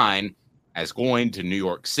defined as going to New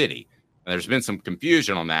York City. Now, there's been some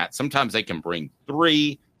confusion on that. Sometimes they can bring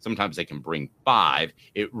 3. Sometimes they can bring 5.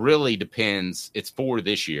 It really depends. It's 4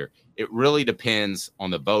 this year. It really depends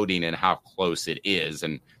on the voting and how close it is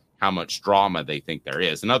and how much drama they think there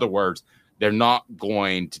is. In other words, they're not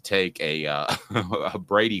going to take a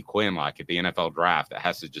Brady Quinn like at the NFL draft that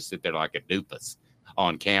has to just sit there like a doofus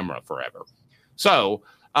on camera forever. So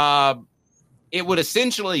it would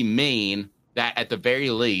essentially mean that at the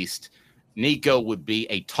very least, Nico would be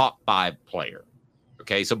a top 5 player.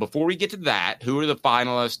 Okay, so before we get to that, who are the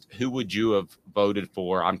finalists? Who would you have voted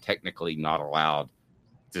for? I'm technically not allowed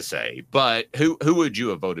to say, but who would you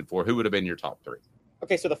have voted for? Who would have been your top 3?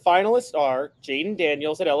 Okay, so the finalists are Jaden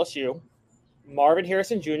Daniels at LSU, Marvin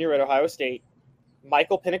Harrison Jr. at Ohio State,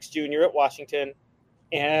 Michael Penix Jr. at Washington,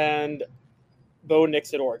 and Bo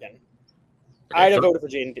Nix at Oregon. Okay, I'd have voted for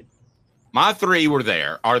Jaden. My 3 are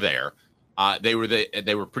there. They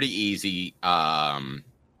were pretty easy, and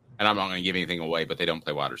I'm not going to give anything away, but they don't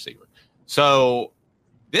play wide receiver. So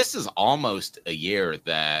this is almost a year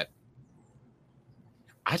that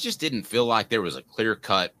I just didn't feel like there was a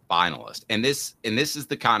clear-cut finalist. And this is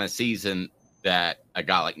the kind of season that a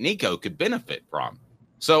guy like Nico could benefit from.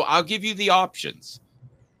 So I'll give you the options.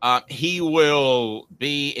 He will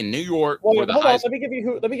be in New York. Well, hold on. Let me give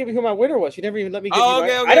you who my winner was. You never even let me give you.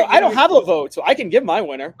 Okay, I don't have a vote, so I can give my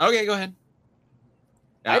winner. Okay, go ahead.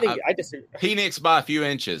 I disagree. Penix by a few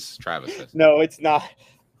inches, Travis says. No, it's not.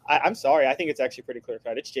 I'm sorry. I think it's actually pretty clear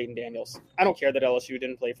cut. It's Jaden Daniels. I don't care that LSU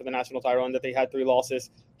didn't play for the national title and that they had 3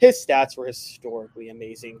 losses. His stats were historically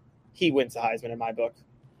amazing. He wins the Heisman in my book.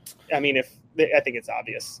 I mean, I think it's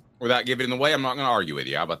obvious. Without giving it away, I'm not going to argue with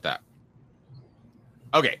you. How about that?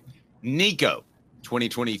 Okay, Nico,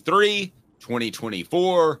 2023,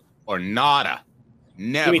 2024, or nada?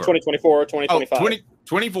 Never. You mean 2024 or 2025?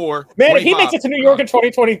 2024. Man, 25. if he makes it to New York in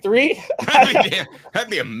 2023, that'd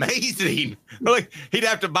be amazing. Like, he'd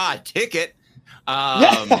have to buy a ticket.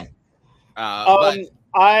 But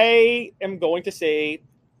I am going to say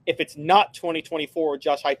if it's not 2024,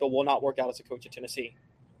 Josh Heupel will not work out as a coach at Tennessee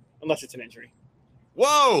unless it's an injury.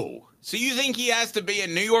 Whoa. So you think he has to be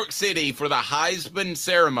in New York City for the Heisman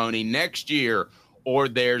ceremony next year, or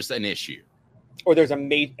there's an issue? Or there's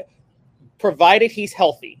a provided he's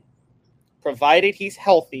healthy,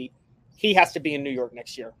 he has to be in New York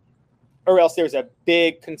next year. Or else there's a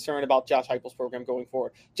big concern about Josh Heupel's program going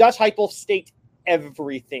forward. Josh Heupel staked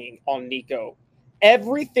everything on Nico.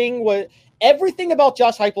 Everything about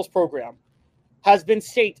Josh Heupel's program has been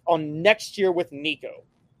staked on next year with Nico.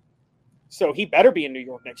 So he better be in New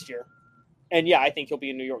York next year. And yeah, I think he'll be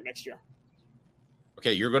in New York next year.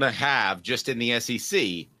 Okay, you're going to have, just in the SEC,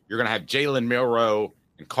 you're going to have Jalen Milroe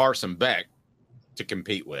and Carson Beck to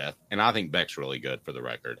compete with. And I think Beck's really good, for the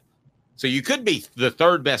record. So you could be the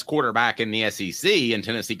 3rd best quarterback in the SEC, and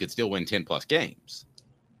Tennessee could still win 10-plus games.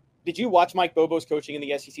 Did you watch Mike Bobo's coaching in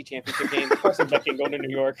the SEC championship game? Carson Beck can go to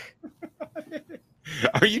New York.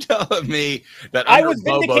 Are you telling me that under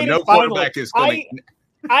Bobo, no quarterback is going to...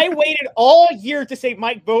 I waited all year to say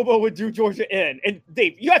Mike Bobo would do Georgia in. And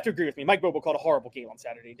Dave, you have to agree with me. Mike Bobo called a horrible game on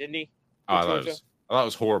Saturday, didn't he? I thought it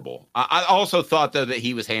was horrible. I also thought, though, that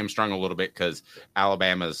he was hamstrung a little bit because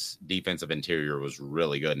Alabama's defensive interior was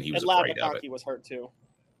really good, and he was afraid of it. He was hurt, too.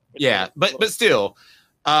 Yeah, but still,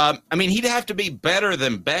 I mean, he'd have to be better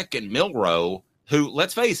than Beck and Milroe, who,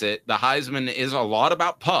 let's face it, the Heisman is a lot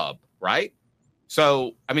about pub, right?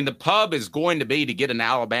 So, I mean, the pub is going to be to get an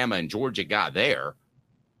Alabama and Georgia guy there.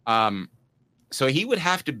 So he would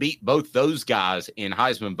have to beat both those guys in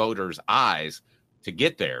Heisman voters' eyes to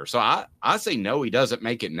get there. So I say no, he doesn't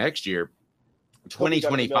make it next year.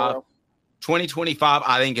 2025,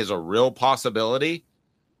 I think, is a real possibility.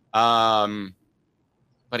 But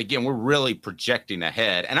again, we're really projecting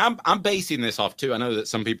ahead. And I'm basing this off, too. I know that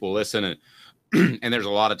some people listen, and and there's a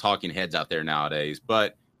lot of talking heads out there nowadays.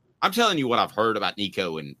 But I'm telling you what I've heard about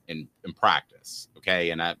Nico in practice,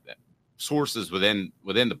 okay? And sources within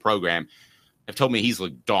the program have told me he's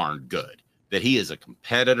looked darn good, that he is a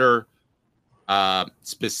competitor.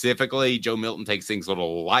 Specifically, Joe Milton takes things a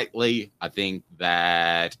little lightly. I think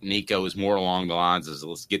that Nico is more along the lines of,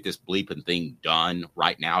 let's get this bleeping thing done.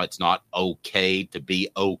 Right now, it's not okay to be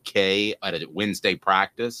okay at a Wednesday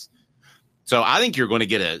practice. So I think you're going to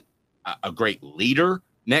get a great leader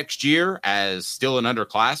next year as still an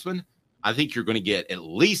underclassman. I think you're going to get at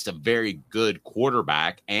least a very good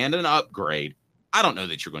quarterback and an upgrade. I don't know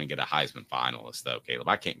that you're going to get a Heisman finalist, though, Caleb.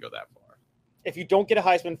 I can't go that far. If you don't get a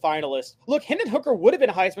Heisman finalist, look, Hendon Hooker would have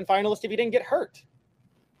been a Heisman finalist if he didn't get hurt.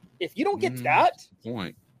 If you don't get that,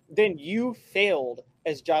 then you failed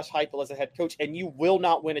as Josh Heupel as a head coach, and you will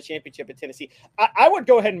not win a championship at Tennessee. I would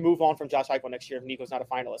go ahead and move on from Josh Heupel next year if Nico's not a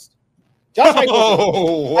finalist. Josh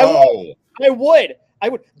Heupel. I would.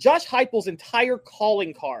 Josh Heupel's entire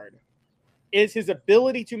calling card is his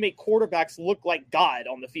ability to make quarterbacks look like God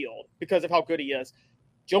on the field because of how good he is.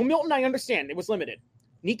 Joe Milton, I understand, it was limited.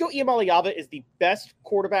 Nico Iamaleava is the best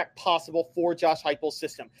quarterback possible for Josh Heupel's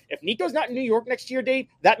system. If Nico's not in New York next year, Dave,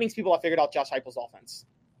 that means people have figured out Josh Heupel's offense.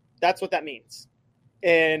 That's what that means.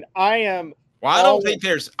 And I am. Well, I don't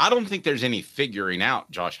think there's any figuring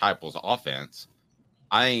out Josh Heupel's offense.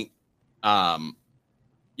 I think, I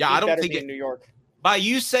don't think in New York. By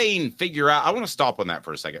you saying figure out, I want to stop on that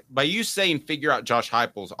for a second. By you saying figure out Josh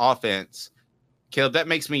Heupel's offense, Caleb, that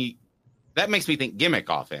makes me think gimmick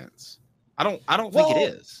offense. I don't think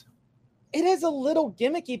it is. It is a little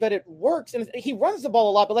gimmicky, but it works. And he runs the ball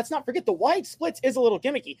a lot, but let's not forget the wide splits is a little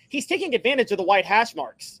gimmicky. He's taking advantage of the wide hash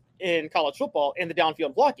marks in college football and the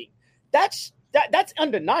downfield blocking. That's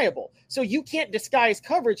undeniable. So you can't disguise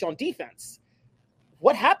coverage on defense.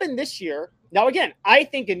 What happened this year? Now, again, I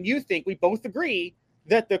think and you think we both agree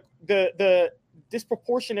that the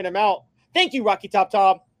disproportionate amount. Thank you, Rocky Top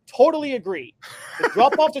Tom. Totally agree. The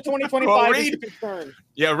drop off to 2025 is a concern.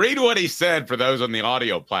 Yeah, read what he said for those on the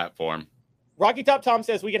audio platform. Rocky Top Tom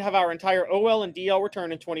says we could have our entire OL and DL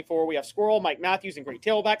return in 24. We have Squirrel, Mike Matthews, and great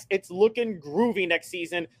tailbacks. It's looking groovy next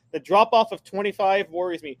season. The drop off of 25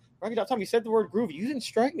 worries me. Rocky Top Tom, you said the word groovy. You didn't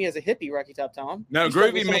strike me as a hippie, Rocky Top Tom. No,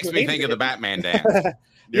 groovy makes me think of the Batman dance.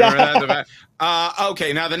 You remember that?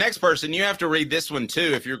 Okay, now the next person, you have to read this one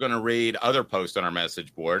too if you're going to read other posts on our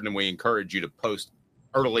message board, and we encourage you to post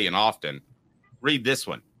early and often. Read this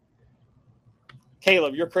one.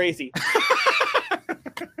 Caleb, you're crazy.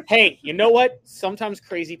 Hey, you know what? Sometimes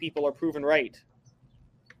crazy people are proven right.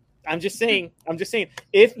 I'm just saying,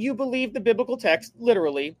 if you believe the biblical text,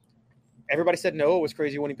 literally, everybody said Noah was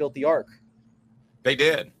crazy when he built the ark. They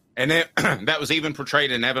did. And that was even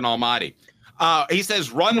portrayed in Evan Almighty. He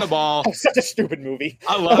says, run the ball. Oh, such a stupid movie.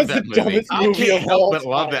 I love that movie. I can't help but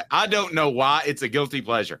love that. I don't know why. It's a guilty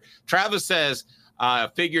pleasure. Travis says,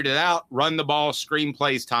 figured it out. Run the ball,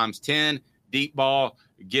 screenplays times 10, deep ball,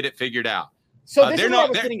 get it figured out. So this is what I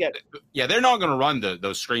was getting at. Yeah, they're not going to run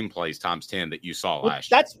those screenplays times 10 that you saw last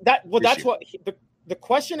year. That's what the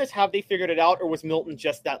question is: have they figured it out, or was Milton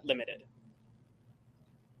just that limited?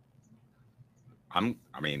 I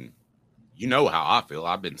mean, you know how I feel.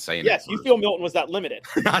 I've been saying yes. You feel Milton was that limited.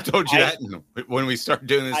 I told you that when we started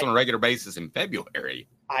doing this on a regular basis in February.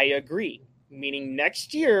 I agree. Meaning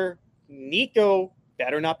next year, Nico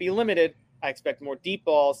better not be limited. I expect more deep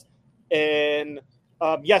balls. And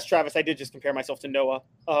yes, Travis, I did just compare myself to Noah.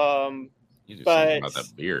 You just talking about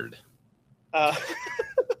that beard.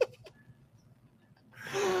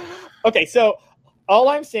 Okay, so all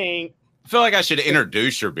I'm saying. I feel like I should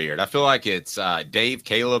introduce your beard. I feel like it's Dave,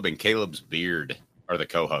 Caleb, and Caleb's beard are the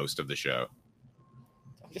co-host of the show.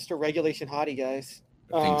 I'm just a regulation hottie, guys.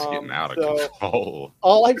 Things getting out of control.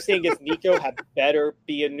 All I'm saying is Nico had better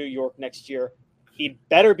be in New York next year. He'd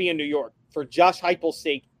better be in New York. For Josh Heupel's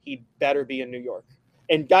sake, he'd better be in New York.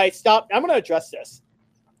 And guys, stop. I'm going to address this.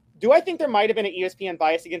 Do I think there might have been an ESPN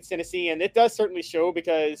bias against Tennessee? And it does certainly show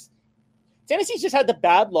because Tennessee's just had the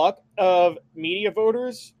bad luck of media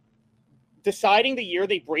voters deciding the year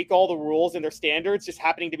they break all the rules and their standards just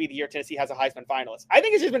happening to be the year Tennessee has a Heisman finalist. I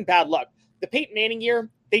think it's just been bad luck. The Peyton Manning year,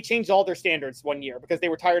 they changed all their standards one year because they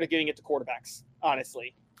were tired of giving it to quarterbacks,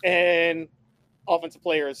 honestly. And offensive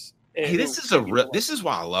players Hey, this is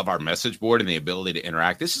why I love our message board and the ability to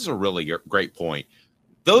interact. This is a really great point.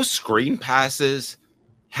 Those screen passes,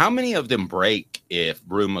 how many of them break if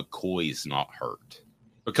Brew McCoy's not hurt?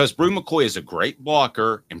 Because Brew McCoy is a great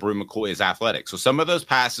blocker and Brew McCoy is athletic. So some of those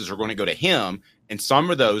passes are going to go to him and some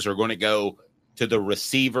of those are going to go to the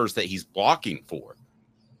receivers that he's blocking for.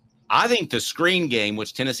 I think the screen game,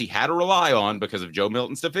 which Tennessee had to rely on because of Joe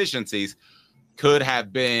Milton's deficiencies, could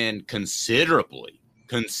have been considerably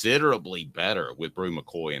better with Brew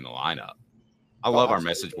McCoy in the lineup. I love our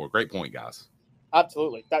message board. Great point, guys.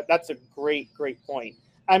 Absolutely. That's a great point.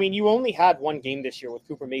 I mean, you only had one game this year with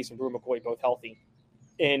Cooper Mays and Brew McCoy both healthy.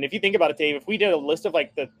 And if you think about it, Dave, if we did a list of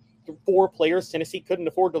like the 4 players Tennessee couldn't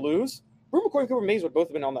afford to lose, Brew McCoy and Cooper Mays would both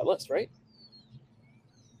have been on that list, right?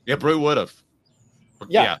 Yeah, Brew would have.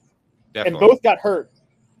 Yeah, definitely. And both got hurt.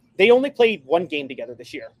 They only played one game together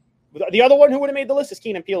this year. The other one who would have made the list is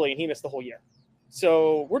Keenan Peely, and he missed the whole year.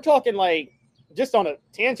 So we're talking like, just on a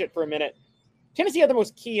tangent for a minute, Tennessee had the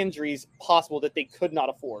most key injuries possible that they could not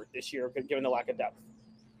afford this year, given the lack of depth.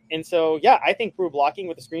 And so, yeah, I think Brew blocking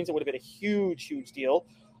with the screens, it would have been a huge deal.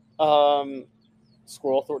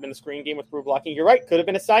 Squirrel Thornton in the screen game with Brew blocking. You're right. Could have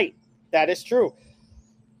been a sight. That is true.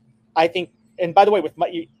 I think, and by the way, with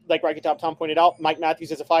like Rocky Tom pointed out, Mike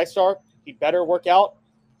Matthews is a 5-star. He better work out.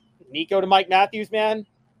 Nico to Mike Matthews, man.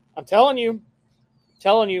 I'm telling you,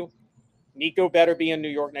 Nico better be in New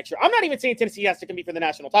York next year. I'm not even saying Tennessee has to compete for the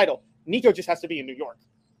national title. Nico just has to be in New York.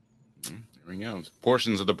 There we go.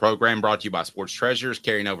 Portions of the program brought to you by Sports Treasures,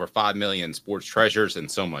 carrying over 5 million sports treasures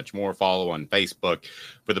and so much more. Follow on Facebook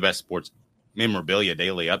for the best sports memorabilia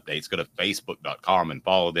daily updates. Go to facebook.com and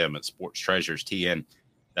follow them at Sports Treasures TN.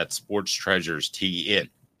 That's Sports Treasures TN.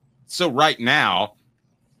 So right now,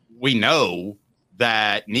 we know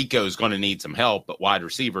that Nico is going to need some help at wide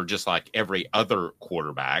receiver, just like every other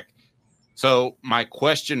quarterback. So my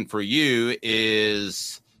question for you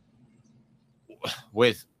is,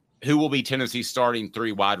 with who will be Tennessee's starting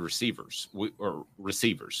 3 wide receivers,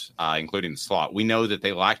 including the slot? We know that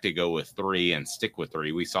they like to go with 3 and stick with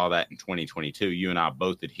 3. We saw that in 2022. You and I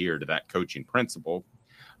both adhere to that coaching principle.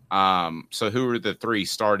 So who are the 3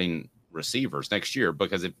 starting receivers next year?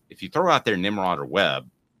 Because if you throw out there Nimrod or Webb,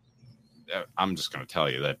 I'm just going to tell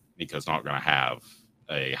you that Nico's not going to have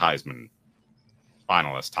a Heisman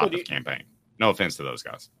finalist type of campaign. No offense to those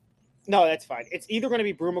guys. No, that's fine. It's either going to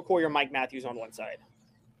be Brew McCoy or Mike Matthews on one side.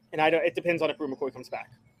 And it depends on if Brew McCoy comes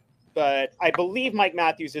back. But I believe Mike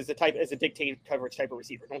Matthews is a dictated coverage type of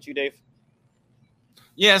receiver. Don't you, Dave?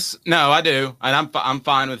 Yes. No, I do. And I'm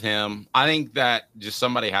fine with him. I think that just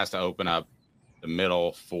somebody has to open up the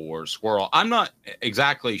middle for Squirrel. I'm not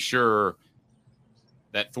exactly sure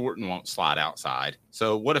that Thornton won't slide outside.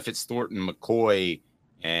 So what if it's Thornton, McCoy,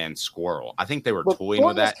 and Squirrel? I think they were toying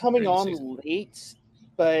with that. Coming on late,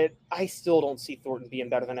 but I still don't see Thornton being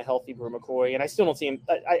better than a healthy Brew McCoy, and I still don't see him.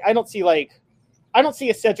 I don't see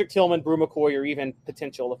a Cedric Tillman, Brew McCoy, or even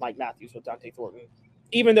potential of Mike Matthews with Dante Thornton.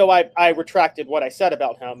 Even though I retracted what I said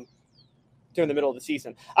about him during the middle of the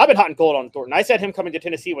season. I've been hot and cold on Thornton. I said him coming to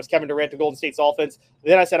Tennessee was Kevin Durant to Golden State's offense.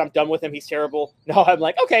 Then I said I'm done with him. He's terrible. Now I'm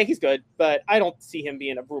like, okay, he's good, but I don't see him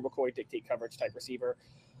being a Brew McCoy dictate coverage type receiver.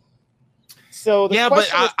 So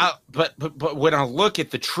but when I look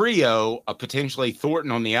at the trio of potentially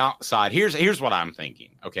Thornton on the outside, here's what I'm thinking.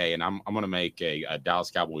 Okay, and I'm going to make a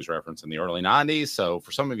Dallas Cowboys reference in the early 90s. So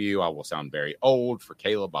for some of you, I will sound very old. For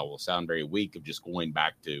Caleb, I will sound very weak of just going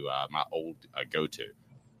back to my old go-to.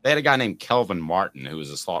 They had a guy named Kelvin Martin, who was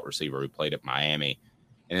a slot receiver who played at Miami.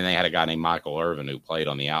 And then they had a guy named Michael Irvin who played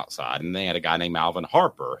on the outside. And they had a guy named Alvin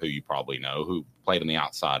Harper, who you probably know, who played on the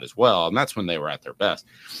outside as well. And that's when they were at their best.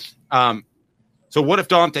 So what if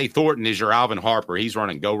Dante Thornton is your Alvin Harper? He's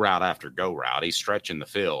running go route after go route. He's stretching the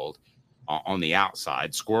field on the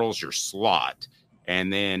outside. Squirrel's your slot.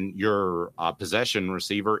 And then your possession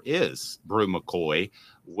receiver is Brew McCoy,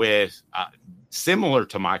 with similar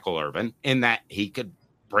to Michael Irvin in that he could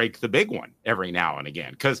break the big one every now and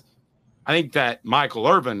again. Because I think that Michael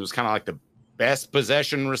Irvin was kind of like the best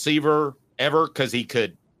possession receiver ever, because he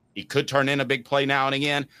could turn in a big play now and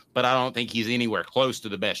again, but I don't think he's anywhere close to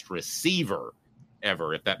the best receiver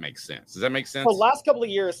ever, if that makes sense. Does that make sense? The last couple of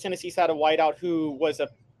years, Tennessee's had a wideout who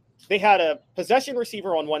they had a possession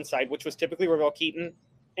receiver on one side, which was typically Ravel Keaton,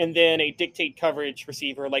 and then a dictate coverage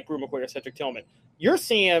receiver like Brew McCoy or Cedric Tillman. You're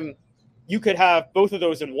seeing you could have both of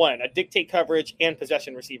those in one, a dictate coverage and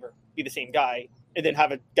possession receiver be the same guy, and then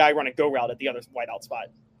have a guy run a go route at the other wideout spot.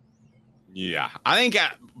 Yeah, I think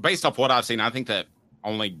based off what I've seen, I think that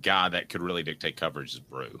only guy that could really dictate coverage is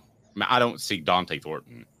Brew. I don't see Dante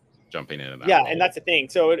Thornton jumping into that. Yeah, role. And that's the thing.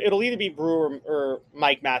 So it'll either be Brew or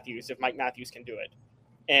Mike Matthews, if Mike Matthews can do it.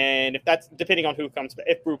 And if that's depending on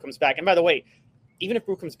if Brew comes back. And by the way, even if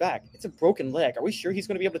Brew comes back, it's a broken leg. Are we sure he's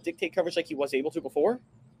going to be able to dictate coverage like he was able to before?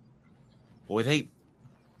 Boy, they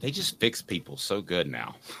just fix people so good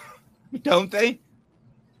now, don't they?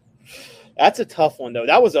 That's a tough one, though.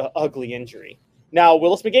 That was an ugly injury. Now,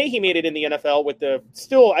 Willis McGahee made it in the NFL with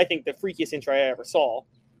I think, the freakiest injury I ever saw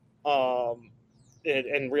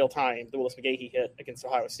in real time, the Willis McGahee hit against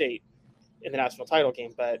Ohio State in the national title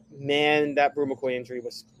game. But, man, that Brew McCoy injury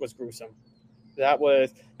was gruesome. That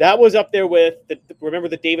was up there with remember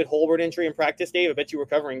the David Holbert injury in practice, Dave? I bet you were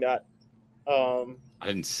covering that. I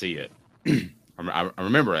didn't see it. I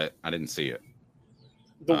remember it. I didn't see it.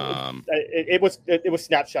 It was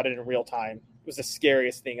snapshotted in real time. It was the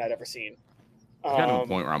scariest thing I'd ever seen. I got to a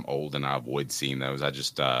point where I'm old and I avoid seeing those. I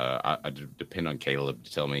just I depend on Caleb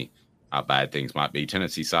to tell me how bad things might be.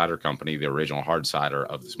 Tennessee Cider Company, the original hard cider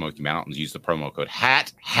of the Smoky Mountains. Use the promo code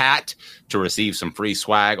HAT to receive some free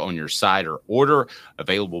swag on your cider order.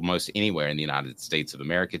 Available most anywhere in the United States of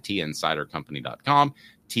America. TNCiderCompany.com.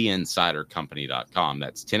 TNCiderCompany.com.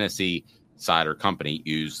 That's Tennessee Cider Company.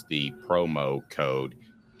 Use the promo code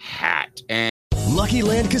HAT. And Lucky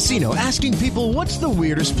Land Casino, asking people, what's the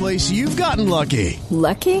weirdest place you've gotten lucky?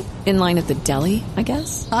 Lucky? In line at the deli, I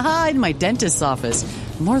guess? Aha, in my dentist's office.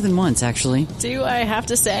 More than once, actually. Do I have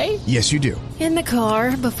to say? Yes, you do. In the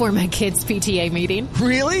car before my kids' PTA meeting.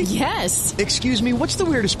 Really? Yes. Excuse me, what's the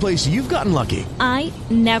weirdest place you've gotten lucky? I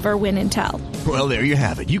never win and tell. Well, there you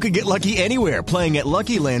have it. You can get lucky anywhere, playing at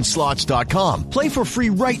LuckyLandSlots.com. Play for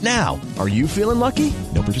free right now. Are you feeling lucky?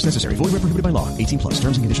 No purchase necessary. Void where prohibited by law. 18+.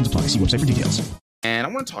 Terms and conditions apply. See website for details. And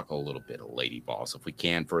I want to talk a little bit of Lady Balls if we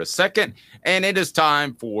can for a second. And it is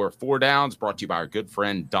time for 4 Downs, brought to you by our good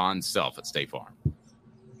friend Don Self at State Farm.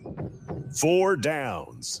 4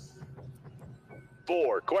 Downs.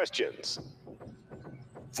 4 questions.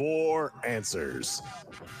 4 answers.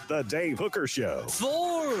 The Dave Hooker Show.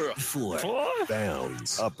 4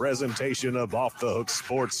 Downs. A presentation of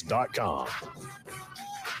OffTheHookSports.com.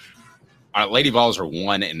 All right, Lady Balls are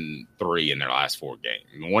 1-3 in their last 4 games.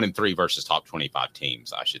 1-3 versus top 25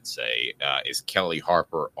 teams, I should say. Is Kelly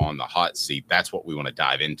Harper on the hot seat? That's what we want to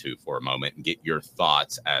dive into for a moment and get your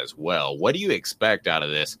thoughts as well. What do you expect out of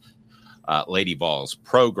this Lady Balls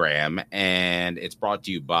program? And it's brought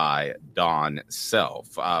to you by Don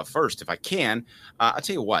Self. First, if I can, I'll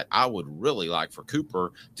tell you what, I would really like for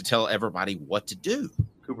Cooper to tell everybody what to do.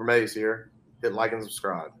 Cooper Mays here. Hit like and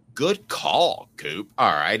subscribe. Good call, Coop.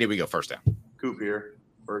 All right, here we go. First down. Coop here.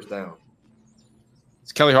 First down.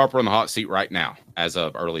 Is Kelly Harper on the hot seat right now as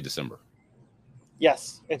of early December?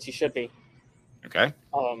 Yes, and she should be. Okay.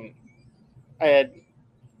 I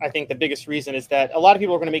think the biggest reason is that a lot of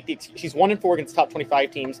people are going to make she's 1-4 against top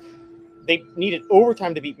 25 teams. They needed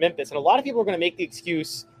overtime to beat Memphis, and a lot of people are going to make the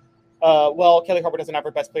excuse, Kelly Harper doesn't have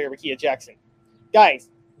her best player, Rickea Jackson. Guys,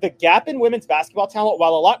 the gap in women's basketball talent,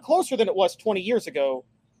 while a lot closer than it was 20 years ago,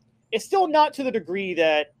 is still not to the degree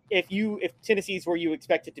that if Tennessee's where you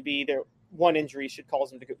expect it to be, their one injury should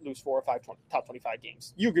cause them to lose 4 or 5 top 25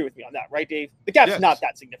 games. You agree with me on that, right, Dave? The gap's not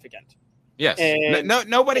that significant. Yes. And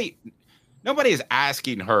nobody is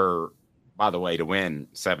asking her, by the way, to win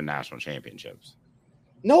 7 national championships.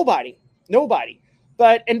 Nobody.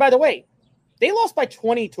 But, and by the way, they lost by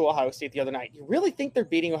 20 to Ohio State the other night. You really think they're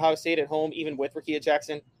beating Ohio State at home, even with Rickea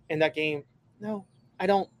Jackson in that game? No, I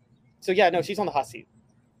don't. So, yeah, no, she's on the hot seat.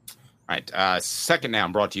 All right. Second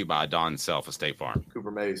down brought to you by Don Self of State Farm.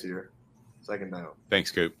 Cooper Mays here. Second down.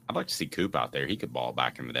 Thanks, Coop. I'd like to see Coop out there. He could ball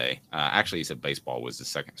back in the day. Actually, he said baseball was his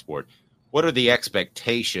second sport. What are the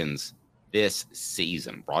expectations this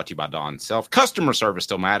season? Brought to you by Don Self. Customer service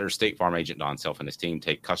still matters. State Farm agent Don Self and his team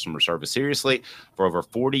take customer service seriously. For over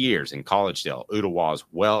 40 years in Collegedale, Ottawa, as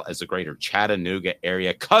well as the greater Chattanooga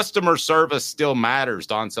area, customer service still matters.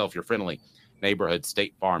 Don Self, your friendly neighborhood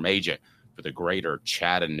State Farm agent for the greater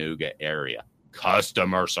Chattanooga area.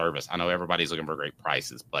 Customer service. I know everybody's looking for great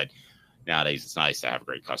prices, but nowadays it's nice to have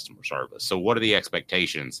great customer service. So what are the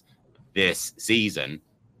expectations this season?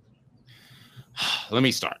 Let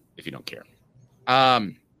me start, if you don't care.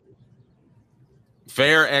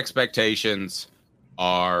 Fair expectations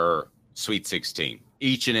are Sweet 16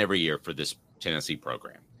 each and every year for this Tennessee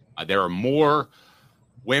program. There are more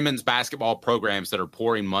women's basketball programs that are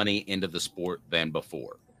pouring money into the sport than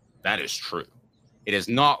before. That is true. It is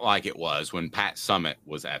not like it was when Pat Summitt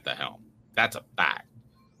was at the helm. That's a fact.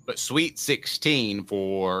 But Sweet 16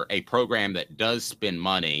 for a program that does spend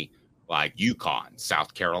money like UConn,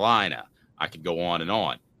 South Carolina, I could go on and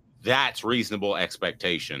on. That's reasonable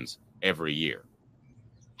expectations every year.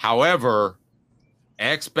 However,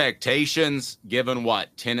 expectations, given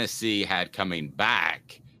what Tennessee had coming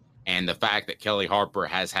back, and the fact that Kelly Harper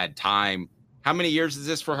has had time. How many years is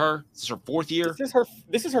this for her? Is this her fourth year?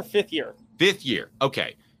 This is her fifth year. Fifth year.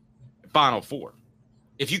 Okay. Final Four.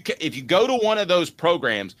 If you go to one of those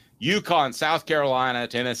programs, UConn, South Carolina,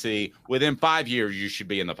 Tennessee, within 5 years, you should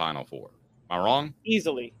be in the Final Four. Am I wrong?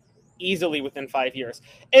 Easily within 5 years.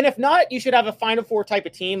 And if not, you should have a Final Four type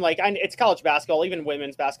of team. Like it's college basketball, even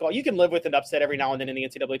women's basketball. You can live with an upset every now and then in the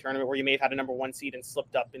NCAA tournament where you may have had a number 1 seed and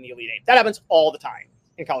slipped up in the Elite Eight. That happens all the time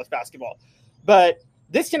in college basketball. But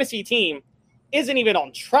this Tennessee team isn't even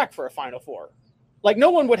on track for a Final Four. Like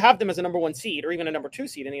no one would have them as a number 1 seed or even a number 2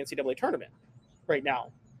 seed in the NCAA tournament right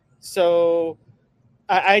now. So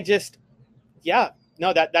that's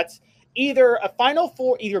either a Final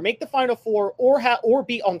Four, either make the Final Four or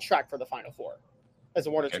be on track for the Final Four as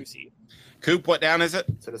a 1 or 2 seed. Coop, what down is it?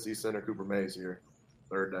 Tennessee center Cooper Mays here,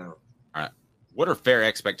 third down. All right. What are fair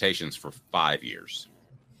expectations for 5 years?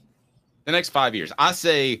 The next 5 years, I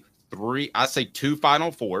say 2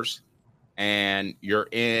 Final Fours, and you're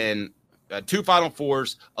in 2 Final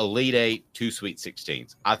Fours, Elite Eight, 2 Sweet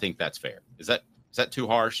 16s. I think that's fair. Is that too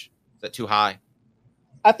harsh? Is that too high?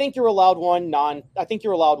 I think you're allowed one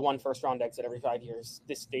first round exit every 5 years.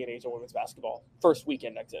 This day and age of women's basketball, first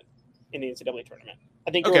weekend exit in the NCAA tournament.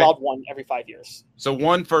 I think you're allowed one every 5 years. So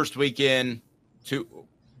one first weekend, two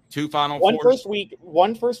Final Fours.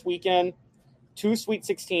 One first weekend, 2 Sweet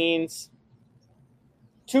 16s,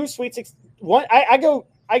 2 Sweet 16.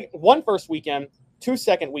 One first weekend, 2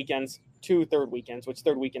 second weekends, 2 third weekends, which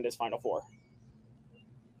third weekend is Final Four.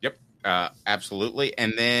 Yep, absolutely.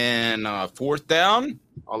 And then fourth down.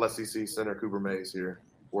 All SEC center Cooper Mays here,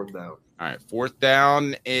 fourth down. All right, fourth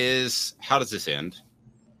down is, how does this end?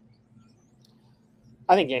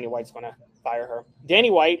 I think Danny White's going to fire her.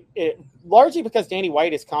 Danny White, largely because Danny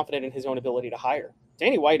White is confident in his own ability to hire.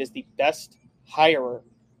 Danny White is the best hirer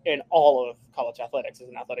in all of college athletics as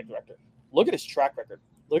an athletic director. Look at his track record.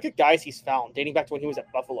 Look at guys he's found dating back to when he was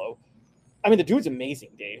at Buffalo. I mean, the dude's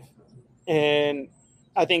amazing, Dave. And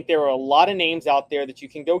I think there are a lot of names out there that you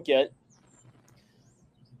can go get.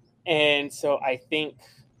 And so I think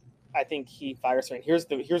he fires her. And here's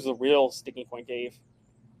the real sticking point, Dave.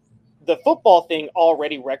 The football thing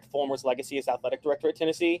already wrecked Fulmer's legacy as athletic director at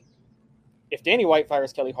Tennessee. If Danny White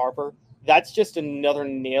fires Kelly Harper, that's just another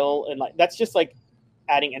nail, and that's just like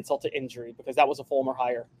adding insult to injury, because that was a Fulmer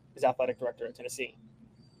hire as athletic director at Tennessee,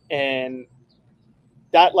 and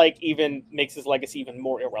that even makes his legacy even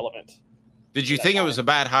more irrelevant. Did you think it was a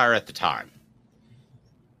bad hire at the time?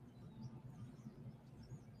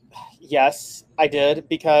 Yes, I did,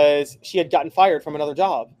 because she had gotten fired from another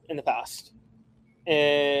job in the past.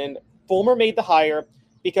 And Fulmer made the hire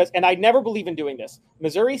because, and I never believe in doing this,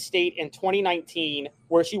 Missouri State in 2019,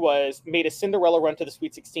 where she was, made a Cinderella run to the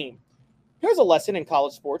Sweet 16. Here's a lesson in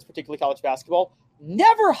college sports, particularly college basketball.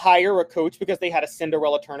 Never hire a coach because they had a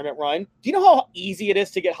Cinderella tournament run. Do you know how easy it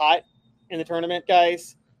is to get hot in the tournament,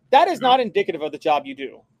 guys? That is not indicative of the job you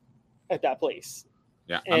do at that place.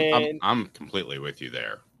 Yeah, I'm completely with you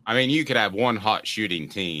there. I mean, you could have one hot shooting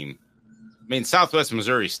team. I mean, Southwest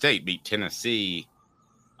Missouri State beat Tennessee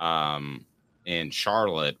in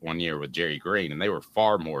Charlotte one year with Jerry Green, and they were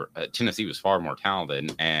far more Tennessee was far more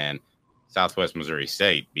talented, and Southwest Missouri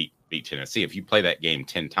State beat Tennessee. If you play that game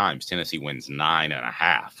 10 times, Tennessee wins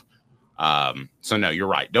 9.5. So no, you're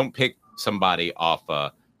right. Don't pick somebody off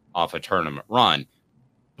a tournament run.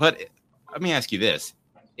 But let me ask you this.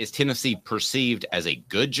 Is Tennessee perceived as a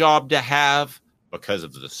good job to have because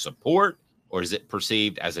of the support, or is it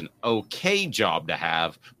perceived as an okay job to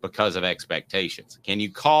have because of expectations? Can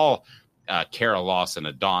you call Kara Lawson,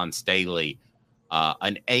 a Dawn Staley,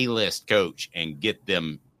 an A-list coach and get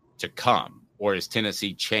them to come? Or has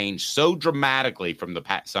Tennessee changed so dramatically from the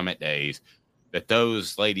Pat Summit days that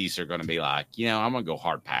those ladies are going to be like, I'm going to go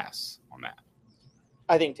hard pass on that?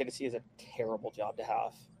 I think Tennessee is a terrible job to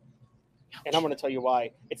have. And I'm going to tell you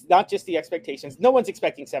why. It's not just the expectations. No one's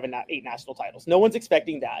expecting 7, 8 national titles. No one's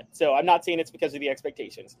expecting that. So I'm not saying it's because of the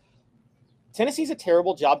expectations. Tennessee's a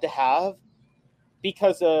terrible job to have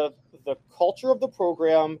because of the culture of the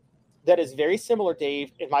program that is very similar,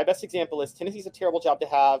 Dave. And my best example is Tennessee's a terrible job to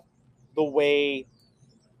have the way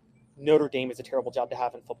Notre Dame is a terrible job to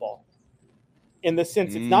have in football. In the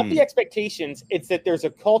sense, it's not the expectations. It's that there's a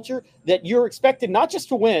culture that you're expected not just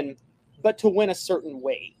to win, but to win a certain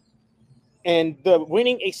way. And the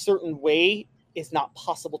winning a certain way is not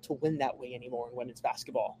possible to win that way anymore in women's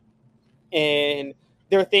basketball. And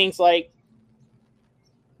there are things like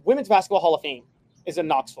Women's Basketball Hall of Fame is in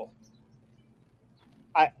Knoxville.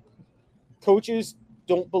 Coaches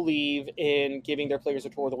don't believe in giving their players a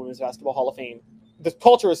tour of the Women's Basketball Hall of Fame. The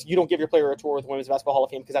culture is you don't give your player a tour of the Women's Basketball Hall of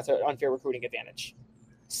Fame because that's an unfair recruiting advantage.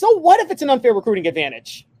 So what if it's an unfair recruiting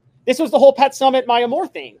advantage? This was the whole Pat Summitt, Maya Moore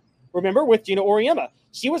thing. Remember, with Gina Auriemma.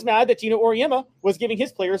 She was mad that Gina Auriemma was giving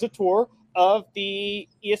his players a tour of the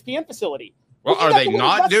ESPN facility. Well, are they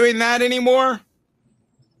not doing that anymore?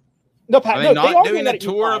 No, Pat, are they no, not they doing a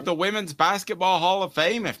tour of the Women's Basketball Hall of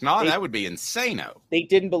Fame? If not, that would be insano. They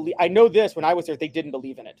didn't believe. I know this. When I was there, they didn't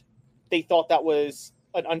believe in it. They thought that was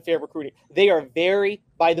an unfair recruiting. They are very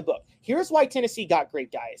by the book. Here's why Tennessee got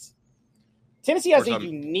great guys. Tennessee has a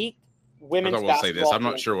unique women's basketball. I will say this. I'm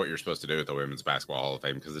not sure what you're supposed to do with the Women's Basketball Hall of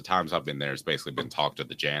Fame because the times I've been there, it's basically been talk to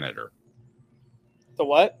the janitor. The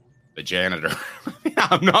what? The janitor.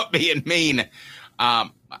 I'm not being mean.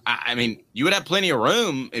 I mean, you would have plenty of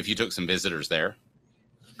room if you took some visitors there.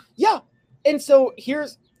 Yeah. And so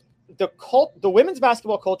here's the women's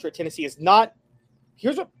basketball culture at Tennessee is not,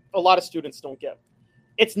 here's what a lot of students don't get.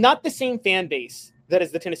 It's not the same fan base that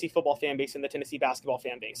is the Tennessee football fan base and the Tennessee basketball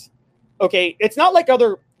fan base. Okay. It's not like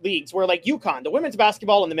other leagues where like UConn, the women's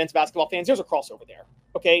basketball and the men's basketball fans, there's a crossover there.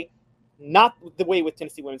 Okay. Not the way with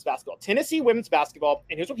Tennessee women's basketball. Tennessee women's basketball,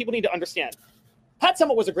 and here's what people need to understand. Pat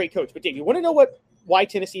Summitt was a great coach, but Dave, you want to know why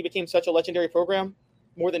Tennessee became such a legendary program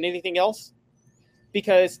more than anything else?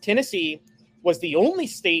 Because Tennessee was the only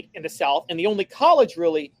state in the South and the only college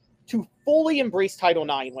really to fully embrace Title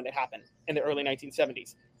IX when it happened in the early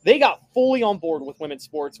 1970s. They got fully on board with women's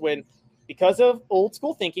sports when, because of old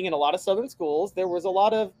school thinking in a lot of Southern schools, there was a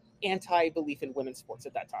lot of anti-belief in women's sports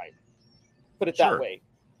at that time. Put it that way.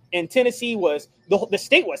 And Tennessee was,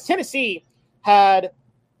 Tennessee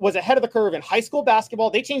was ahead of the curve in high school basketball.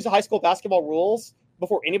 They changed the high school basketball rules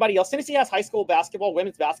before anybody else. Tennessee has high school basketball,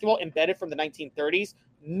 women's basketball embedded from the 1930s.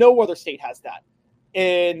 No other state has that.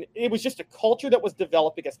 And it was just a culture that was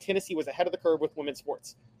developed because Tennessee was ahead of the curve with women's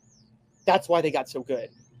sports. That's why they got so good.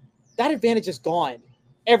 That advantage is gone.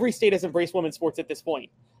 Every state has embraced women's sports at this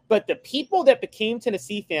point. But the people that became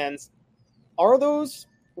Tennessee fans are those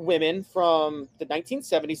women from the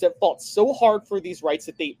 1970s that fought so hard for these rights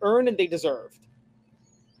that they earned and they deserved.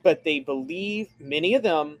 But they believe, many of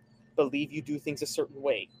them believe you do things a certain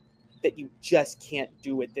way that you just can't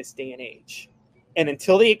do it this day and age. And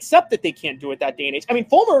until they accept that they can't do it that day and age. I mean,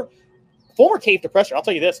 Fulmer caved to pressure. I'll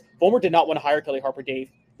tell you this. Fulmer did not want to hire Kelly Harper, Dave.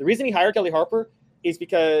 The reason he hired Kelly Harper is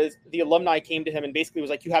because the alumni came to him and basically was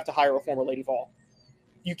like, you have to hire a former Lady Vol.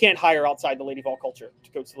 You can't hire outside the Lady Vol culture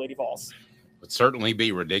to coach the Lady Vols. Would certainly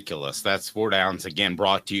be ridiculous. That's Four Downs, again,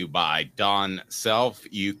 brought to you by Don Self.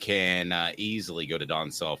 You can easily go to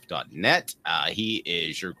donself.net. He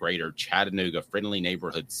is your greater Chattanooga friendly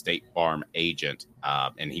neighborhood State Farm agent,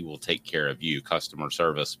 and he will take care of you. Customer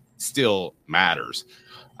service still matters.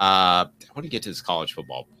 I want to get to this college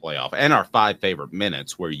football playoff and our 5 favorite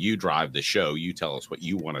minutes where you drive the show. You tell us what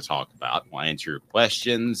you want to talk about. We'll answer your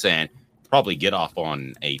questions and probably get off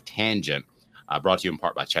on a tangent. Brought to you in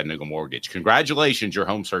part by Chattanooga Mortgage. Congratulations, your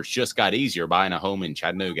home search just got easier. Buying a home in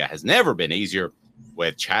Chattanooga has never been easier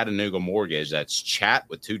with Chattanooga Mortgage. That's chat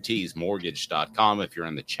with 2 T's mortgage.com. If you're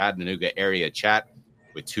in the Chattanooga area, chat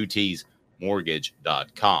with 2 T's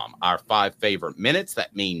mortgage.com. Our 5 favorite minutes,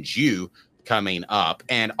 that means you coming up.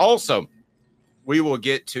 And also, we will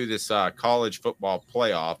get to this college football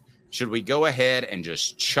playoff. Should we go ahead and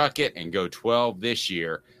just chuck it and go 12 this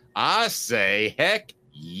year? I say, heck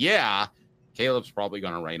yeah. Caleb's probably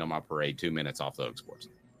going to rain on my parade. 2 minutes off the Oak Sports.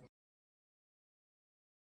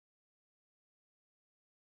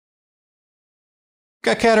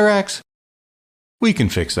 Got cataracts? We can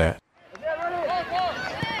fix that.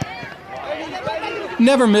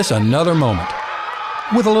 Never miss another moment.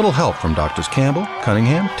 With a little help from Doctors Campbell,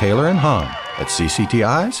 Cunningham, Taylor, and Hahn at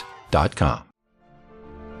cctis.com.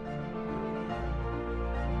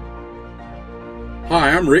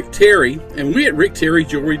 Hi, I'm Rick Terry, and we at Rick Terry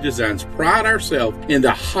Jewelry Designs pride ourselves in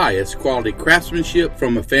the highest quality craftsmanship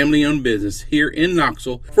from a family-owned business here in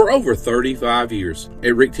Knoxville for over 35 years.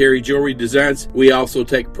 At Rick Terry Jewelry Designs, we also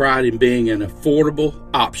take pride in being an affordable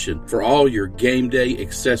option for all your game day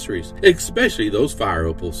accessories, especially those fire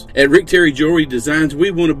opals. At Rick Terry Jewelry Designs, we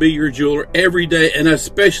want to be your jeweler every day and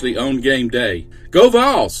especially on game day. Go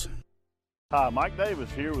Vols! Hi, Mike Davis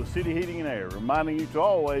here with City Heating and Air, reminding you to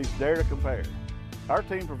always dare to compare. Our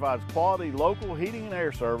team provides quality local heating and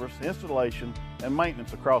air service, installation, and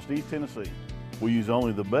maintenance across East Tennessee. We use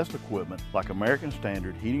only the best equipment like American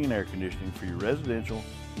Standard heating and air conditioning for your residential,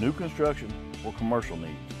 new construction, or commercial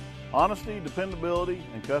needs. Honesty, dependability,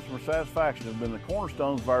 and customer satisfaction have been the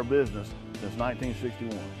cornerstones of our business since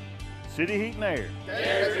 1961. City Heat and Air.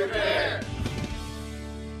 Dare to compare.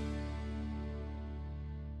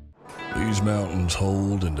 These mountains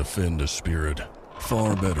hold and defend a spirit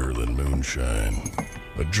far better than moonshine.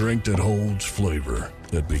 A drink that holds flavor,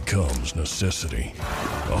 that becomes necessity.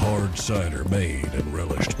 a hard cider made and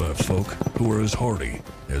relished by folk who are as hearty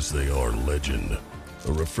as they are legend.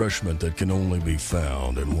 A refreshment that can only be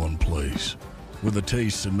found in one place, with a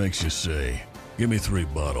taste that makes you say, give me 3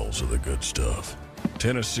 bottles of the good stuff.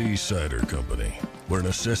 Tennessee Cider Company, where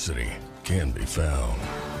necessity can be found.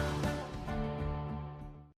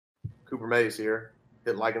 Cooper Mays here.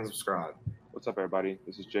 Hit like and subscribe. What's up, everybody?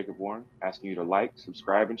 This is Jacob Warren asking you to like,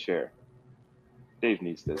 subscribe, and share. Dave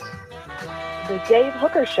needs this. The Dave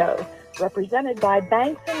Hooker Show, represented by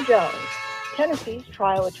Banks & Jones, Tennessee's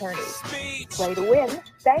trial attorneys. Play to win,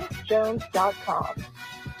 banksjones.com.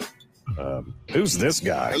 Who's this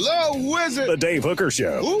guy? Hello, wizard. The Dave Hooker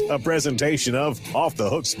Show, Who? a presentation of Off the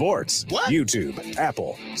Hook Sports. What? YouTube,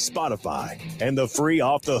 Apple, Spotify, and the free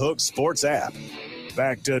Off the Hook Sports app.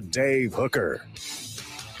 Back to Dave Hooker.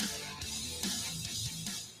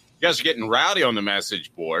 You guys are getting rowdy on the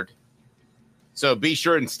message board. So be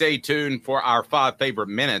sure and stay tuned for our 5 favorite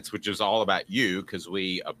minutes, which is all about you, because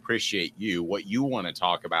we appreciate you. What you want to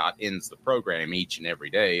talk about ends the program each and every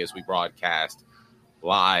day as we broadcast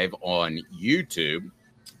live on YouTube.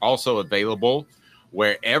 Also available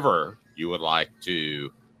wherever you would like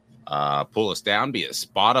to pull us down, be it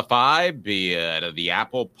Spotify, be it the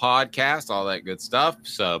Apple Podcast, all that good stuff.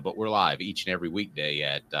 But we're live each and every weekday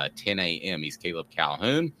at 10 a.m. He's Caleb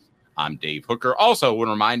Calhoun. I'm Dave Hooker. Also, want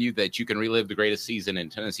to remind you that you can relive the greatest season in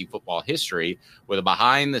Tennessee football history with a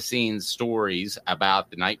behind-the-scenes stories about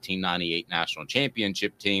the 1998 National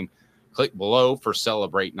Championship team. Click below for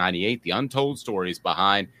Celebrate 98, the untold stories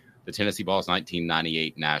behind the Tennessee Vols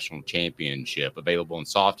 1998 National Championship. Available in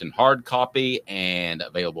soft and hard copy and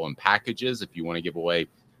available in packages. If you want to give away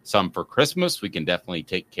some for Christmas, we can definitely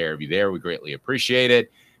take care of you there. We greatly appreciate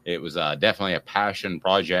it. It was definitely a passion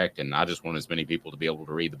project, and I just want as many people to be able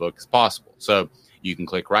to read the book as possible. So you can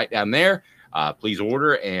click right down there. Please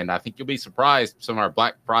order, and I think you'll be surprised some of our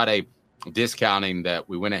Black Friday discounting that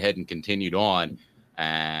we went ahead and continued on.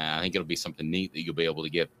 And I think it'll be something neat that you'll be able to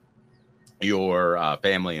give your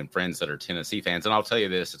family and friends that are Tennessee fans. And I'll tell you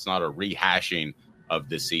this, it's not a rehashing of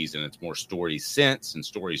this season. It's more stories since and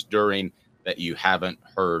stories during that you haven't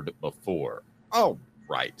heard before. All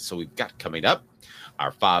right, so we've got coming up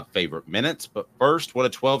our 5 favorite minutes. But first, what a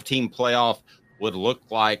 12-team playoff would look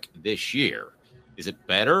like this year. Is it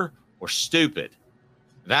better or stupid?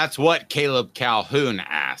 That's what Caleb Calhoun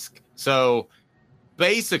asked. So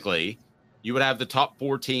basically, you would have the top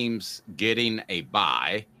 4 teams getting a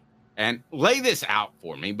bye. And lay this out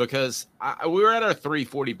for me, because we were at our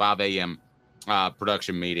 3:45 a.m.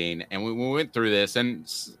 Production meeting, and we went through this,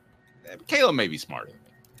 and Caleb may be smarter than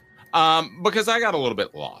me, because I got a little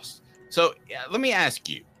bit lost. So let me ask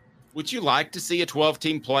you, would you like to see a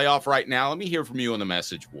 12-team playoff right now? Let me hear from you on the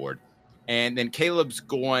message board. And then Caleb's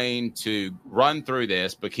going to run through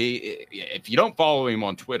this, because if you don't follow him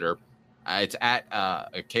on Twitter, it's at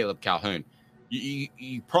Caleb Calhoun.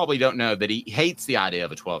 You probably don't know that he hates the idea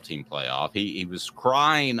of a 12-team playoff. He was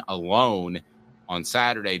crying alone on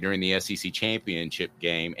Saturday during the SEC championship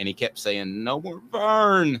game, and he kept saying, no more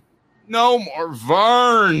Vern, no more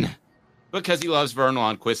Vern, because he loves Vern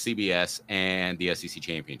Lundquist, CBS, and the SEC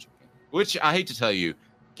championship game, which I hate to tell you,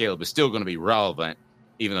 Caleb, is still going to be relevant,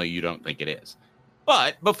 even though you don't think it is.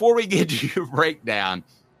 But before we get to your breakdown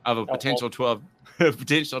of a potential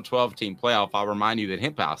 12-team playoff, I'll remind you that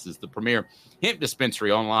Hemp House is the premier hemp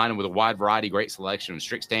dispensary online, and with a wide variety, great selection, and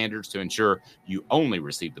strict standards to ensure you only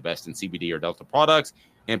receive the best in CBD or Delta products.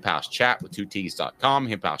 Hemp House Chat with 2Ts.com.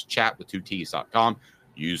 Hemp House Chat with 2Ts.com.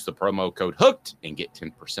 Use the promo code HOOKED and get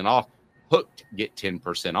 10% off. Hooked, get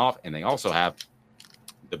 10% off. And they also have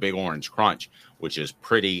the Big Orange Crunch, which is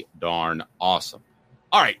pretty darn awesome.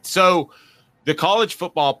 All right, so the college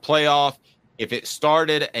football playoff, if it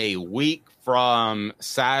started a week from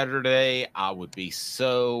Saturday, I would be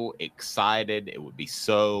so excited. It would be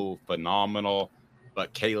so phenomenal.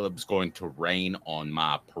 But Caleb's going to rain on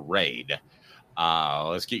my parade.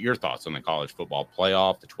 Let's get your thoughts on the college football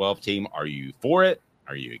playoff, the 12-team. Are you for it?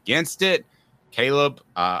 Are you against it? Caleb,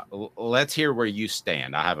 let's hear where you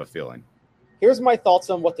stand. I have a feeling. Here's my thoughts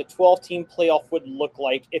on what the 12-team playoff would look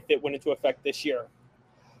like if it went into effect this year.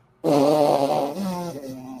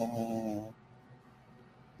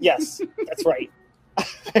 Yes, that's right.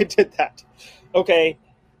 I did that. Okay,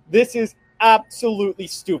 this is absolutely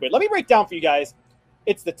stupid. Let me break down for you guys.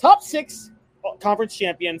 It's the top 6 conference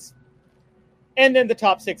champions and then the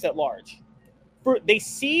top 6 at large. They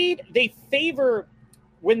favor,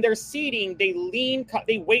 when they're seeding,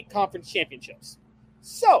 they weight conference championships.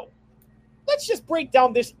 So let's just break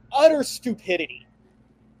down this utter stupidity.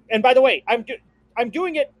 And by the way, I'm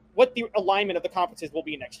doing it what the alignment of the conferences will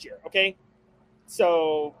be next year, okay?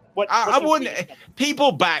 So what? I wouldn't.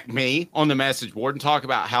 People back me on the message board and talk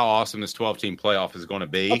about how awesome this 12-team playoff is going to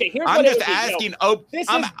be. Okay, here's I'm what it just would be. asking. This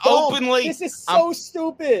I'm is dumb. openly. This is so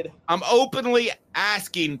stupid. I'm openly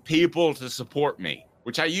asking people to support me,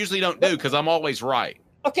 which I usually don't do because I'm always right.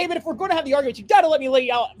 Okay, but if we're going to have the argument, you got to let me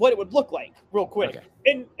lay out what it would look like real quick,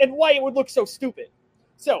 and why it would look so stupid.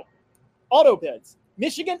 So, auto bids: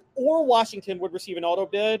 Michigan or Washington would receive an auto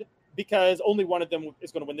bid, because only one of them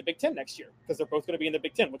is going to win the Big Ten next year, because they're both going to be in the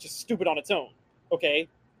Big Ten, which is stupid on its own. Okay.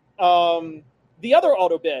 The other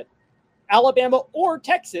auto bid, Alabama or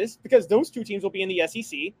Texas, because those two teams will be in the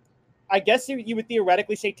SEC. I guess you would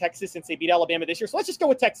theoretically say Texas since they beat Alabama this year. So let's just go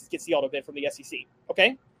with Texas gets the auto bid from the SEC.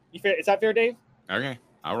 Okay. Is that fair, Dave? Okay.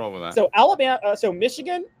 I'll roll with that. So so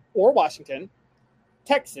Michigan or Washington,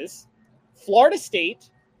 Texas, Florida State,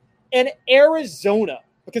 and Arizona,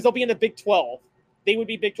 because they'll be in the Big 12. They would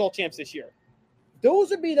be Big 12 champs this year.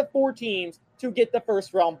 Those would be the 4 teams to get the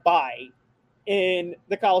first round bye in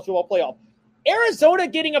the college football playoff. Arizona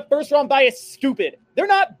getting a first round bye is stupid. They're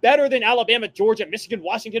not better than Alabama, Georgia, Michigan,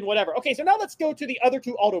 Washington, whatever. Okay, so now let's go to the other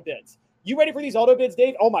 2 auto bids. You ready for these auto bids,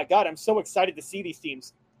 Dave? Oh my God, I'm so excited to see these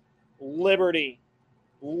teams. Liberty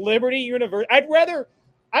University.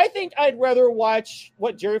 I think I'd rather watch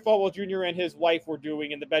what Jerry Falwell Jr. and his wife were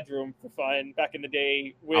doing in the bedroom for fun back in the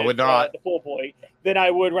day with the pool boy than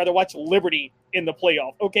I would rather watch Liberty in the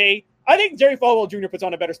playoff. Okay, I think Jerry Falwell Jr. puts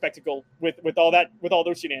on a better spectacle with all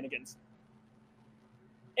those shenanigans.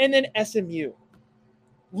 And then SMU.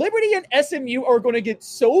 Liberty and SMU are going to get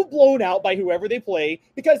so blown out by whoever they play,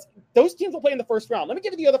 because those teams will play in the first round. Let me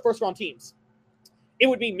give you the other first round teams. It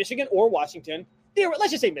would be Michigan or Washington.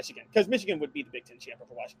 Let's just say Michigan, because Michigan would be the Big Ten champion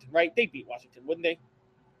for Washington, right? They'd beat Washington, wouldn't they?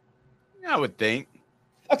 I would think.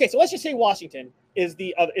 Okay, so let's just say Washington is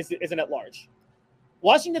an at-large.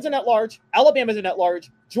 Washington's an at-large, Alabama's an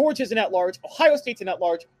at-large, Georgia's an at-large, Ohio State's an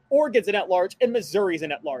at-large, Oregon's an at-large, and Missouri's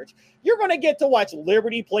an at-large. You're going to get to watch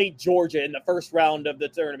Liberty play Georgia in the first round of the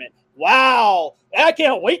tournament. Wow! I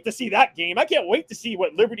can't wait to see that game. I can't wait to see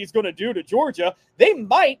what Liberty's going to do to Georgia. They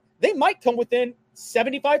might come within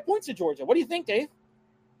 75 points of Georgia. What do you think, Dave?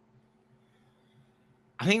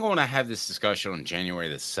 I think I want to have this discussion on January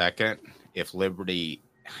the 2nd if Liberty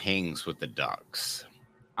hangs with the Ducks.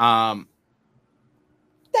 That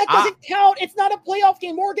doesn't count. It's not a playoff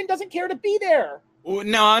game. Oregon doesn't care to be there.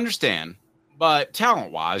 No, I understand. But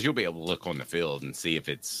talent-wise, you'll be able to look on the field and see if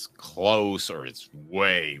it's close or it's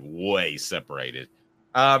way, way separated.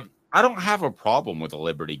 I don't have a problem with the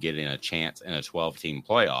Liberty getting a chance in a 12-team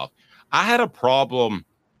playoff. I had a problem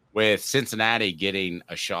with Cincinnati getting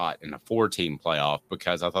a shot in a 4-team playoff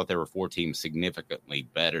because I thought there were 4 teams significantly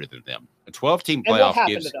better than them. A 12-team playoff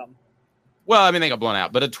gives – well, I mean, they got blown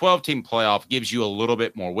out, but a 12-team playoff gives you a little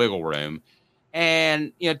bit more wiggle room.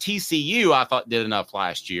 And, TCU, I thought, did enough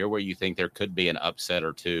last year where you think there could be an upset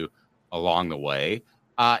or two along the way.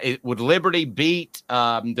 Would Liberty beat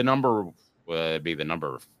the number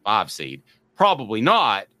 5 seed? Probably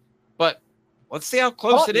not, but let's see how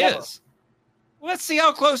close it is. Let's see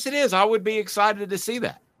how close it is. I would be excited to see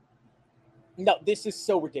that. No, this is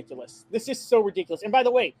so ridiculous. And by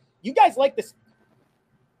the way, you guys like this.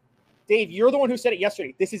 Dave, you're the one who said it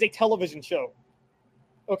yesterday. This is a television show.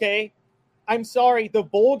 Okay? I'm sorry. The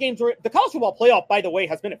bowl games the college football playoff, by the way,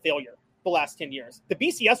 has been a failure the last 10 years. The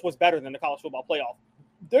BCS was better than the college football playoff.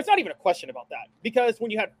 There's not even a question about that, because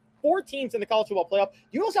when you had 4 teams in the college football playoff,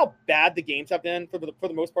 you know how bad the games have been for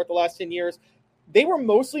the most part the last 10 years? They were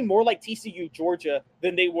mostly more like TCU, Georgia,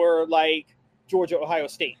 than they were like Georgia, Ohio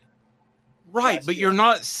State. Right, but you're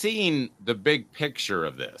not seeing the big picture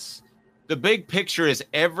of this. The big picture is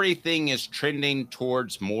everything is trending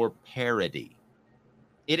towards more parity.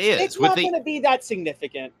 It is. It's not going to be that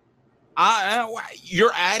significant.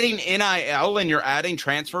 You're adding NIL and you're adding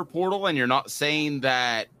transfer portal, and you're not saying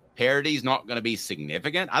that parity is not going to be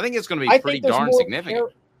significant. I think it's going to be pretty darn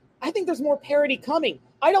significant. I think there's more parity coming.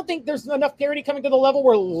 I don't think there's enough parity coming to the level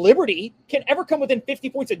where Liberty can ever come within 50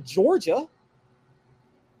 points of Georgia.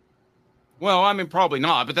 Well, I mean, probably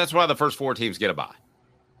not, but that's why the first 4 teams get a bye.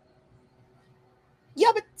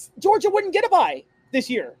 Yeah, but Georgia wouldn't get a bye this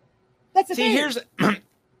year. That's the thing.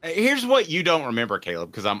 Here's what you don't remember,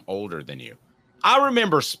 Caleb, because I'm older than you. I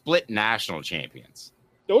remember split national champions.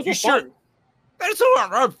 Those were fun. Those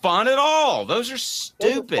aren't fun at all. Those are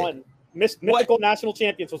stupid. Those were fun. Mythical national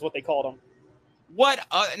champions was what they called them. What?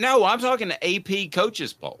 No, I'm talking the AP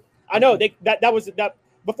coaches poll. I know that was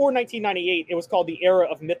before 1998. It was called the era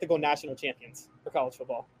of mythical national champions for college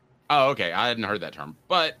football. Oh, okay. I hadn't heard that term,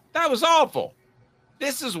 but that was awful.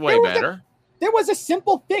 This is way better. There was a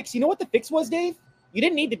simple fix. You know what the fix was, Dave? You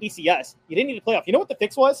didn't need the BCS. You didn't need the playoff. You know what the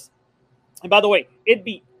fix was? And by the way, it'd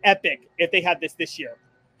be epic if they had this year.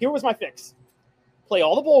 Here was my fix. Play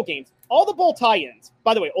all the bowl games, all the bowl tie-ins.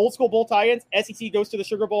 By the way, old school bowl tie-ins, SEC goes to the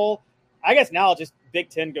Sugar Bowl. I guess now just Big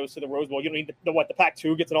Ten goes to the Rose Bowl. You don't need the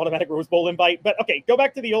Pac-2 gets an automatic Rose Bowl invite. But okay, go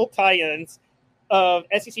back to the old tie-ins of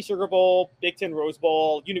SEC Sugar Bowl, Big Ten Rose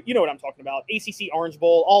Bowl. You know what I'm talking about. ACC Orange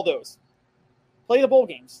Bowl, all those. Play the bowl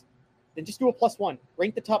games. Then just do a +1.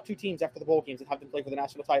 Rank the top 2 teams after the bowl games and have them play for the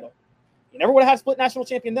national title. You never would have had a split national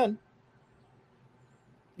champion then.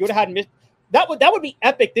 You would have had that would be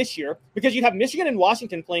epic this year because you'd have Michigan and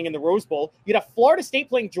Washington playing in the Rose Bowl. You'd have Florida State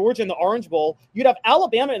playing Georgia in the Orange Bowl. You'd have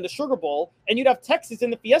Alabama in the Sugar Bowl, and you'd have Texas in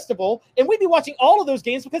the Fiesta Bowl. And we'd be watching all of those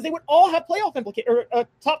games because they would all have playoff implications or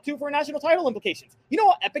top 2 for a national title implications. You know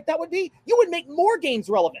how epic that would be? You would make more games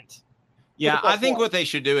relevant. Yeah, I think what they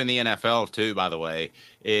should do in the NFL too, by the way,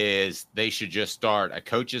 is they should just start a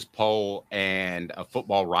coaches poll and a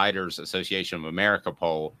Football Writers Association of America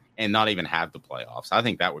poll and not even have the playoffs. I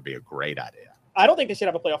think that would be a great idea. I don't think they should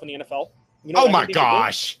have a playoff in the NFL. You know oh my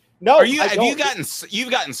gosh. No, you've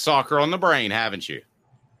gotten soccer on the brain, haven't you?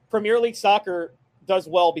 Premier League soccer does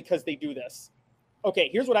well because they do this.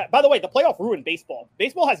 Okay, here's by the way, the playoff ruined baseball.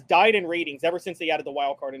 Baseball has died in ratings ever since they added the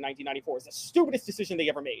wild card in 1994. It's the stupidest decision they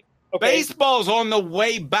ever made. Okay? Baseball's on the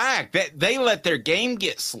way back. They let their game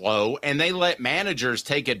get slow, and they let managers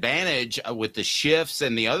take advantage with the shifts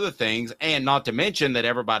and the other things, and not to mention that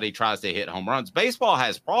everybody tries to hit home runs. Baseball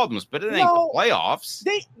has problems, but it ain't the playoffs.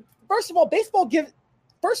 First of all, baseball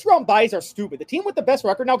first-round buys are stupid. The team with the best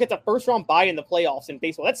record now gets a first-round bye in the playoffs in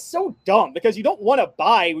baseball. That's so dumb because you don't want to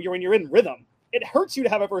buy when you're in rhythm. It hurts you to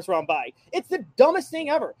have a first-round bye. It's the dumbest thing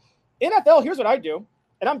ever. NFL, here's what I do,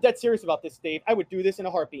 and I'm dead serious about this, Dave. I would do this in a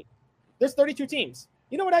heartbeat. There's 32 teams.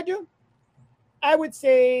 You know what I do? I would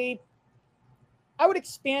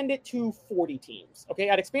expand it to 40 teams. Okay,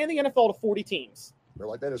 I'd expand the NFL to 40 teams. They're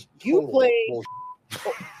like, that is you play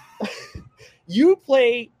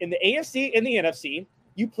in the AFC and the NFC.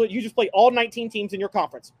 You just play all 19 teams in your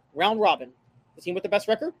conference. Round robin. The team with the best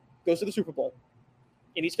record goes to the Super Bowl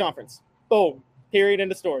in each conference. Boom. Period. End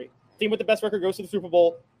of story. Team with the best record goes to the Super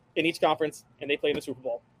Bowl in each conference, and they play in the Super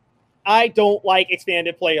Bowl. I don't like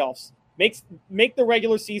expanded playoffs. Make the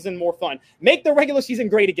regular season more fun. Make the regular season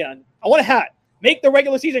great again. I want a hat. Make the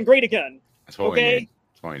regular season great again. That's what we need.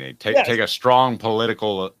 That's what we need. Take a strong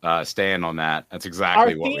political stand on that. That's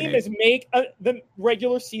exactly what we need. Our theme is make the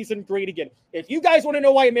regular season great again. If you guys want to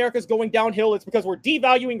know why America's going downhill, it's because we're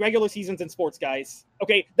devaluing regular seasons in sports, guys.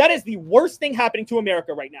 Okay? That is the worst thing happening to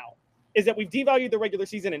America right now. Is that we've devalued the regular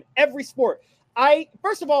season in every sport.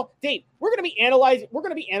 First of all, Dave, we're going to be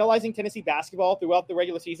analyzing Tennessee basketball throughout the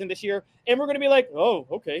regular season this year, and we're going to be like, oh,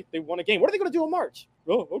 okay, they won a game. What are they going to do in March?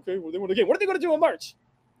 Oh, okay, well, they won a game. What are they going to do in March?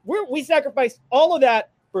 We sacrificed all of that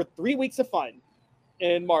for 3 weeks of fun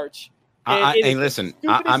in March. Listen,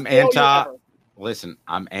 I'm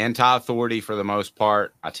anti-authority for the most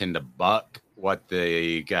part. I tend to buck what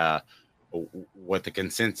the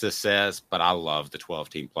consensus says, but I love the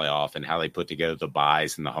 12-team playoff and how they put together the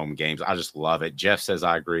buys and the home games. I just love it. Jeff says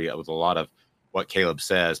I agree with a lot of what Caleb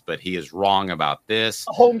says, but he is wrong about this.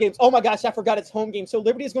 Home games. Oh my gosh, I forgot it's home games. So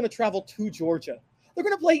Liberty is going to travel to Georgia. They're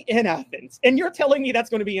going to play in Athens, and you're telling me that's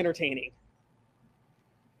going to be entertaining?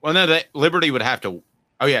 Well, no, Liberty would have to.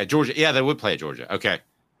 Oh yeah, Georgia. Yeah, they would play at Georgia. Okay,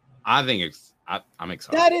 I'm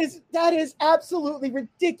excited. That is absolutely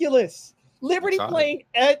ridiculous. Liberty playing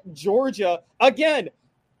at Georgia again.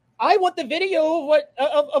 I want the video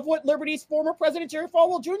of what Liberty's former president Jerry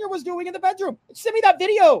Falwell Jr. was doing in the bedroom. Send me that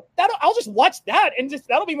video. I'll just watch that, and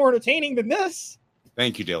that'll be more entertaining than this.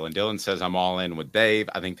 Thank you, Dylan. Dylan says I'm all in with Dave.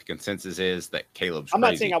 I think the consensus is that Caleb's I'm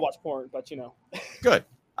crazy. not saying I watch porn, but Good.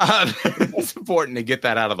 It's important to get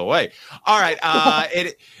that out of the way. All right.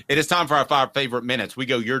 It is time for our 5 favorite minutes. We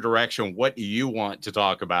go your direction. What do you want to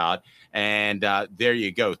talk about? And there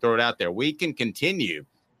you go. Throw it out there. We can continue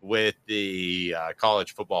with the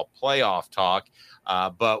college football playoff talk,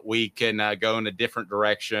 but we can go in a different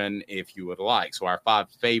direction if you would like. So our 5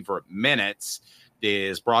 favorite minutes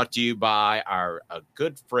is brought to you by our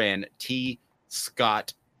good friend T.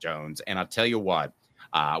 Scott Jones. And I'll tell you what,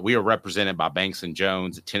 we are represented by Banks &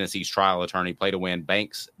 Jones, Tennessee's trial attorney. Play to win,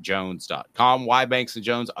 banksjones.com. Why Banks &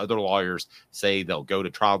 Jones? Other lawyers say they'll go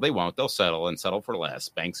to trial. They won't. They'll settle and settle for less.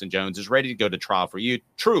 Banks & Jones is ready to go to trial for you.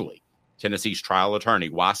 Truly, Tennessee's trial attorney.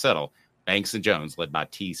 Why settle? Banks & Jones, led by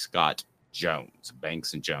T. Scott Jones.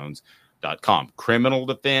 banksandjones.com. Criminal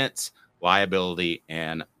defense, liability,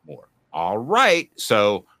 and more. All right.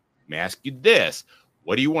 So let me ask you this.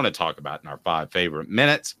 What do you want to talk about in our 5 favorite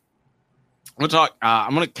minutes? I'm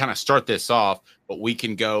going to kind of start this off, but we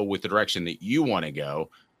can go with the direction that you want to go.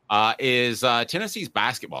 is Tennessee's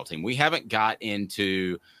basketball team. We haven't got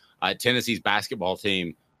into Tennessee's basketball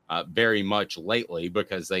team very much lately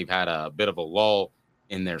because they've had a bit of a lull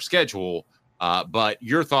in their schedule. But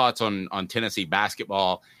your thoughts on Tennessee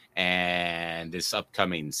basketball and this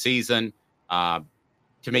upcoming season?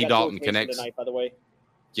 To me, Dalton connects tonight, by the way.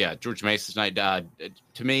 Yeah, George Mason tonight.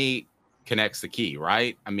 To me, connects the key,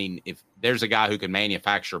 right? I mean, if there's a guy who can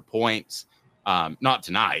manufacture points, not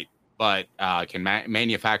tonight, but can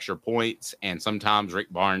manufacture points, and sometimes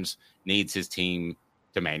Rick Barnes needs his team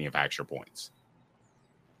to manufacture points.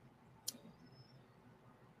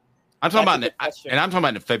 I'm talking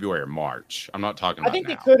about in February or March. I'm not talking about I think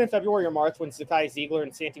now. they could in February or March when Zakai Ziegler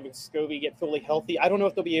and Santi Vescovi get fully healthy. I don't know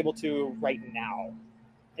if they'll be able to right now.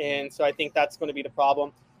 And so I think that's going to be the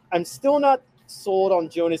problem. I'm still not sold on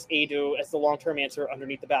Jonas Adu as the long-term answer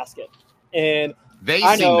underneath the basket. And They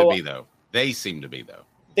seem to be, though.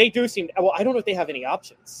 They do seem – well, I don't know if they have any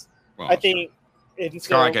options. Well, I think – it's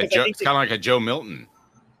kind of like a Joe Milton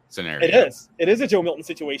scenario. It is. It is a Joe Milton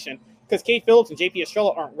situation because Kate Phillips and J.P.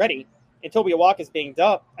 Estrella aren't ready. And Toby Awaka is banged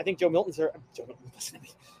up. I think Jonas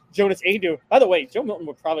Adu. By the way, Joe Milton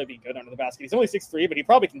would probably be good under the basket. He's only 6'3", but he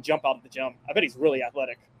probably can jump out of the jump. I bet he's really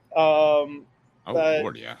athletic.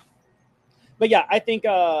 Lord, yeah. But yeah, I think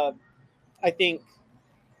that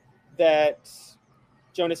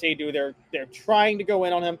Jonas Adu, they're trying to go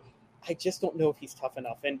in on him. I just don't know if he's tough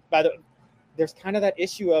enough. And there's kind of that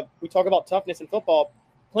issue of, we talk about toughness in football.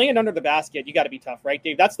 Playing under the basket, you got to be tough, right,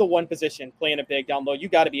 Dave? That's the one position, playing a big down low. You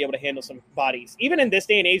got to be able to handle some bodies. Even in this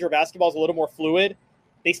day and age where basketball is a little more fluid,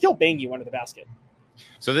 they still bang you under the basket.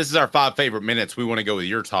 So this is our 5 favorite minutes. We want to go with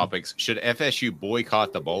your topics. Should FSU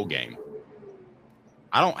boycott the bowl game?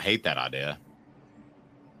 I don't hate that idea.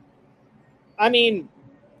 I mean,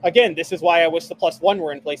 again, this is why I wish the +1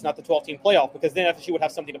 were in place, not the 12-team playoff, because then FSU would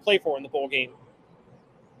have something to play for in the bowl game.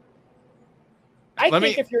 Let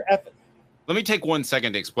me take 1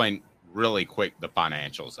 second to explain really quick the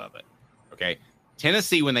financials of it. Okay.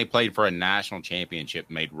 Tennessee, when they played for a national championship,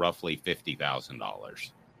 made roughly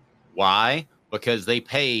 $50,000. Why? Because they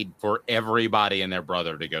paid for everybody and their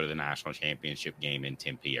brother to go to the national championship game in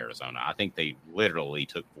Tempe, Arizona. I think they literally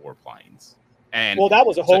took 4 planes. And well, that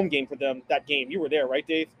was a home game for them. That game, you were there, right,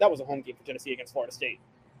 Dave? That was a home game for Tennessee against Florida State.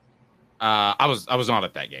 I was not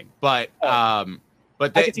at that game, but I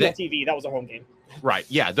could see on TV. That was a home game. Right.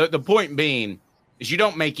 Yeah. The point being is you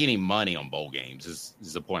don't make any money on bowl games is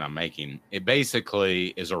the point I'm making. It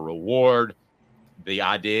basically is a reward. The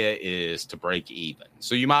idea is to break even.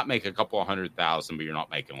 So you might make a couple of 100,000, but you're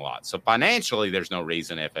not making a lot. So financially, there's no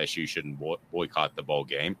reason FSU shouldn't boycott the bowl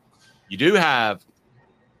game. You do have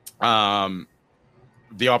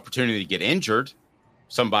the opportunity to get injured.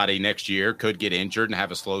 Somebody next year could get injured and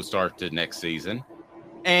have a slow start to next season.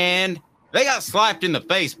 And they got slapped in the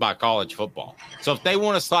face by college football. So if they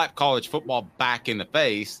want to slap college football back in the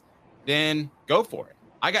face, then go for it.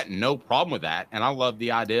 I got no problem with that, and I love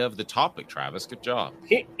the idea of the topic, Travis. Good job.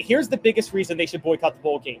 Here's the biggest reason they should boycott the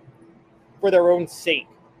bowl game, for their own sake.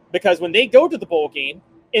 Because when they go to the bowl game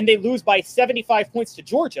and they lose by 75 points to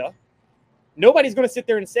Georgia, nobody's going to sit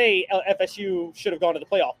there and say FSU should have gone to the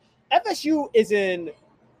playoff.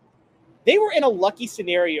 They were in a lucky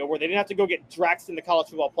scenario where they didn't have to go get Draxed in the college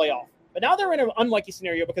football playoff. But now they're in an unlucky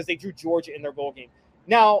scenario because they drew Georgia in their bowl game.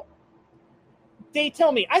 Now, they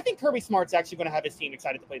tell me, I think Kirby Smart's actually going to have his team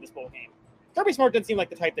excited to play this bowl game. Kirby Smart doesn't seem like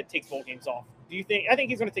the type that takes bowl games off. Do you think? I think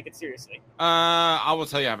he's going to take it seriously. I will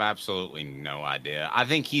tell you, I have absolutely no idea. I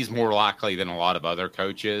think he's more likely than a lot of other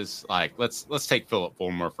coaches. Like, let's take Philip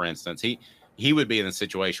Fulmer, for instance. He would be in a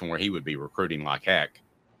situation where he would be recruiting like heck,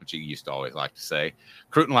 which he used to always like to say,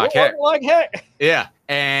 recruiting like heck. Like heck. Yeah,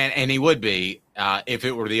 and he would be if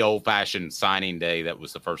it were the old-fashioned signing day that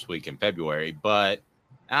was the first week in February. But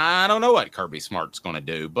I don't know what Kirby Smart's going to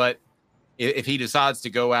do. But if he decides to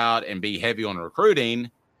go out and be heavy on recruiting,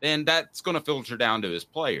 then that's going to filter down to his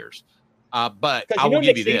players. But I will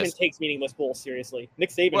give you this. Nick Saban takes meaningless bowls seriously. Nick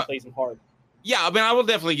Saban plays them hard. Yeah, I mean, I will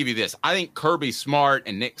definitely give you this. I think Kirby Smart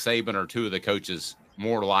and Nick Saban are two of the coaches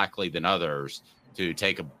more likely than others to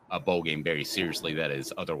take a bowl game very seriously that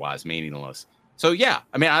is otherwise meaningless. So yeah,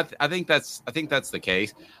 I mean, I think that's the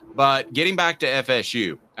case. But getting back to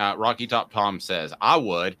FSU, Rocky Top Tom says,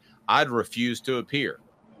 I'd refuse to appear.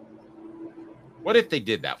 What if they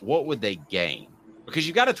did that? What would they gain? Because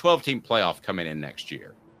you've got a 12-team playoff coming in next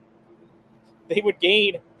year. They would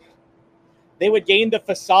gain the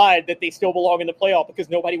facade that they still belong in the playoff because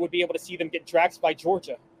nobody would be able to see them get draxed by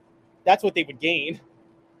Georgia. That's what they would gain.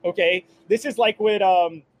 Okay, this is like with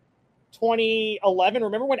 2011.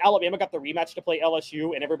 Remember when Alabama got the rematch to play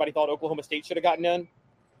LSU and everybody thought Oklahoma State should have gotten in?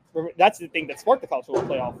 That's the thing that sparked the college football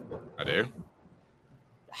playoff. I do.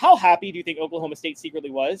 How happy do you think Oklahoma State secretly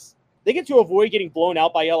was? They get to avoid getting blown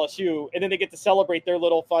out by LSU, and then they get to celebrate their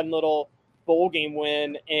fun little bowl game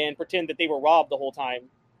win and pretend that they were robbed the whole time,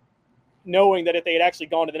 knowing that if they had actually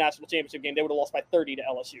gone to the national championship game, they would have lost by 30 to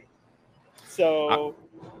LSU. So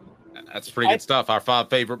that's pretty good stuff. Our 5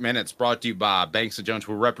 favorite minutes brought to you by Banks & Jones.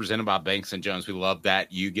 We're represented by Banks & Jones. We love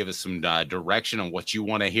that. You give us some direction on what you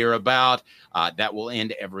want to hear about. That will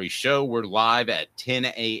end every show. We're live at 10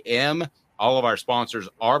 a.m. All of our sponsors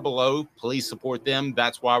are below. Please support them.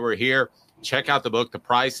 That's why we're here. Check out the book. The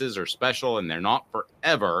prices are special, and they're not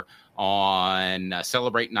forever, on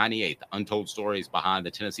Celebrate 98, the untold stories behind the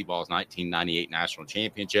Tennessee Vols' 1998 national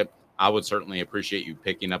championship. I would certainly appreciate you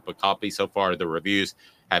picking up a copy. So far, the reviews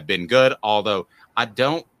have been good, although I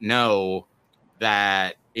don't know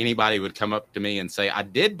that anybody would come up to me and say, I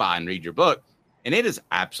did buy and read your book, and it is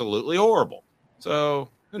absolutely horrible. So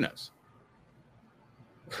who knows?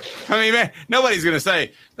 I mean, man, nobody's going to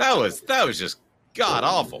say that was just god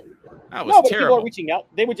awful. That was terrible. People are reaching out.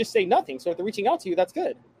 They would just say nothing. So if they're reaching out to you, that's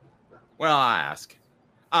good. Well, I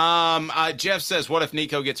ask. Jeff says, what if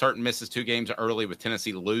Nico gets hurt and misses 2 games early with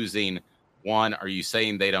Tennessee losing 1? Are you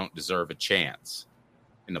saying they don't deserve a chance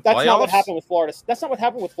in the playoffs? That's not what happened with Florida. That's not what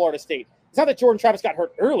happened with Florida State. It's not that Jordan Travis got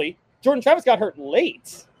hurt early. Jordan Travis got hurt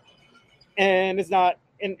late. And it's not,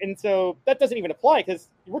 and so that doesn't even apply, because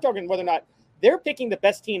we're talking whether or not they're picking the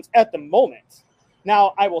best teams at the moment.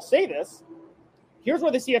 Now, I will say this. Here's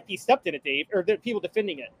where the CFP stepped in it, Dave, or the people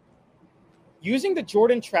defending it. Using the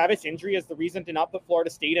Jordan Travis injury as the reason to not put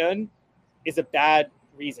Florida State in is a bad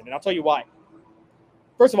reason, and I'll tell you why.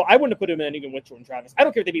 First of all, I wouldn't have put him in even with Jordan Travis. I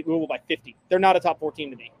don't care if they beat Louisville by 50. They're not a top 4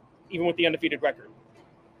 team to me, even with the undefeated record.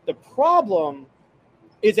 The problem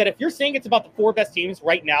is that if you're saying it's about the 4 best teams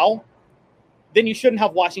right now, then you shouldn't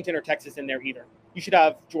have Washington or Texas in there either. You should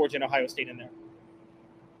have Georgia and Ohio State in there.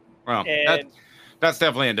 Well, that's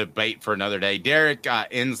definitely a debate for another day. Derek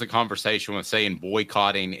ends the conversation with saying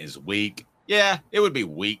boycotting is weak. Yeah, it would be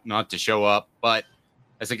weak not to show up, but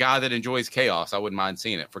as a guy that enjoys chaos, I wouldn't mind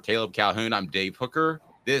seeing it. For Caleb Calhoun, I'm Dave Hooker.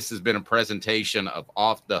 This has been a presentation of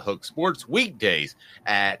Off the Hook Sports, weekdays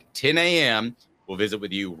at 10 a.m. We'll visit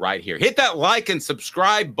with you right here. Hit that like and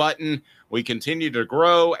subscribe button. We continue to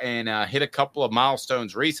grow and hit a couple of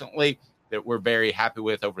milestones recently that we're very happy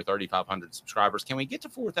with, over 3,500 subscribers. Can we get to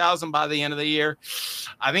 4,000 by the end of the year?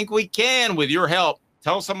 I think we can with your help.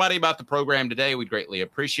 Tell somebody about the program today. We'd greatly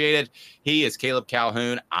appreciate it. He is Caleb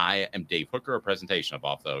Calhoun. I am Dave Hooker, a presentation of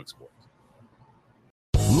Off the Hook Sports.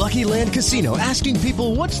 Lucky Land Casino, asking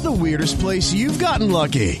people, what's the weirdest place you've gotten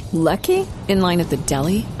lucky? Lucky? In line at the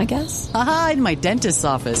deli, I guess? Aha, in my dentist's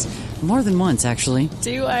office. More than once, actually.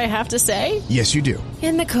 Do I have to say? Yes, you do.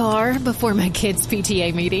 In the car before my kids'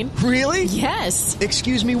 PTA meeting. Really? Yes.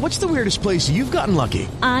 Excuse me, what's the weirdest place you've gotten lucky?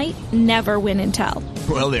 I never win and tell.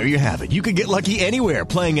 Well, there you have it. You can get lucky anywhere,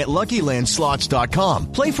 playing at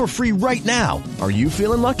LuckyLandSlots.com. Play for free right now. Are you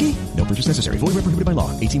feeling lucky? No purchase necessary. Void where prohibited by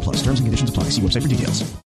law. 18+. Terms and conditions apply. See website for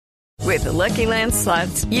details. With the Lucky Land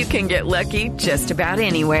Slots, you can get lucky just about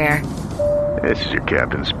anywhere. This is your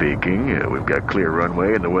captain speaking. We've got clear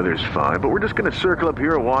runway and the weather's fine, but we're just going to circle up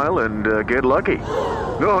here a while and get lucky.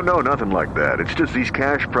 No, nothing like that. It's just these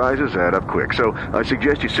cash prizes add up quick. So I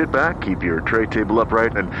suggest you sit back, keep your tray table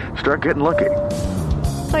upright, and start getting lucky.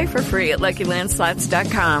 Play for free at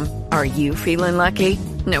LuckyLandSlots.com. Are you feeling lucky?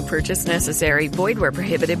 No purchase necessary. Void where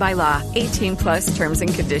prohibited by law. 18+ terms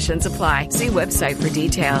and conditions apply. See website for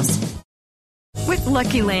details. With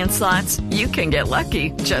Lucky Land Slots, you can get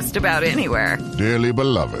lucky just about anywhere. Dearly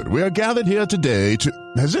beloved, we are gathered here today to...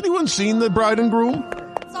 Has anyone seen the bride and groom?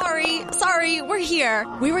 Sorry, we're here.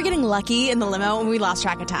 We were getting lucky in the limo and we lost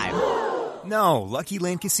track of time. No, Lucky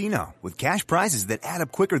Land Casino, with cash prizes that add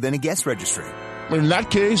up quicker than a guest registry. In that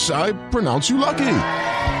case, I pronounce you lucky.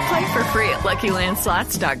 Play for free at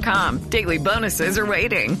LuckyLandSlots.com. Daily bonuses are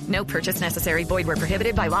waiting. No purchase necessary. Void where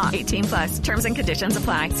prohibited by law. 18+. Terms and conditions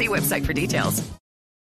apply. See website for details.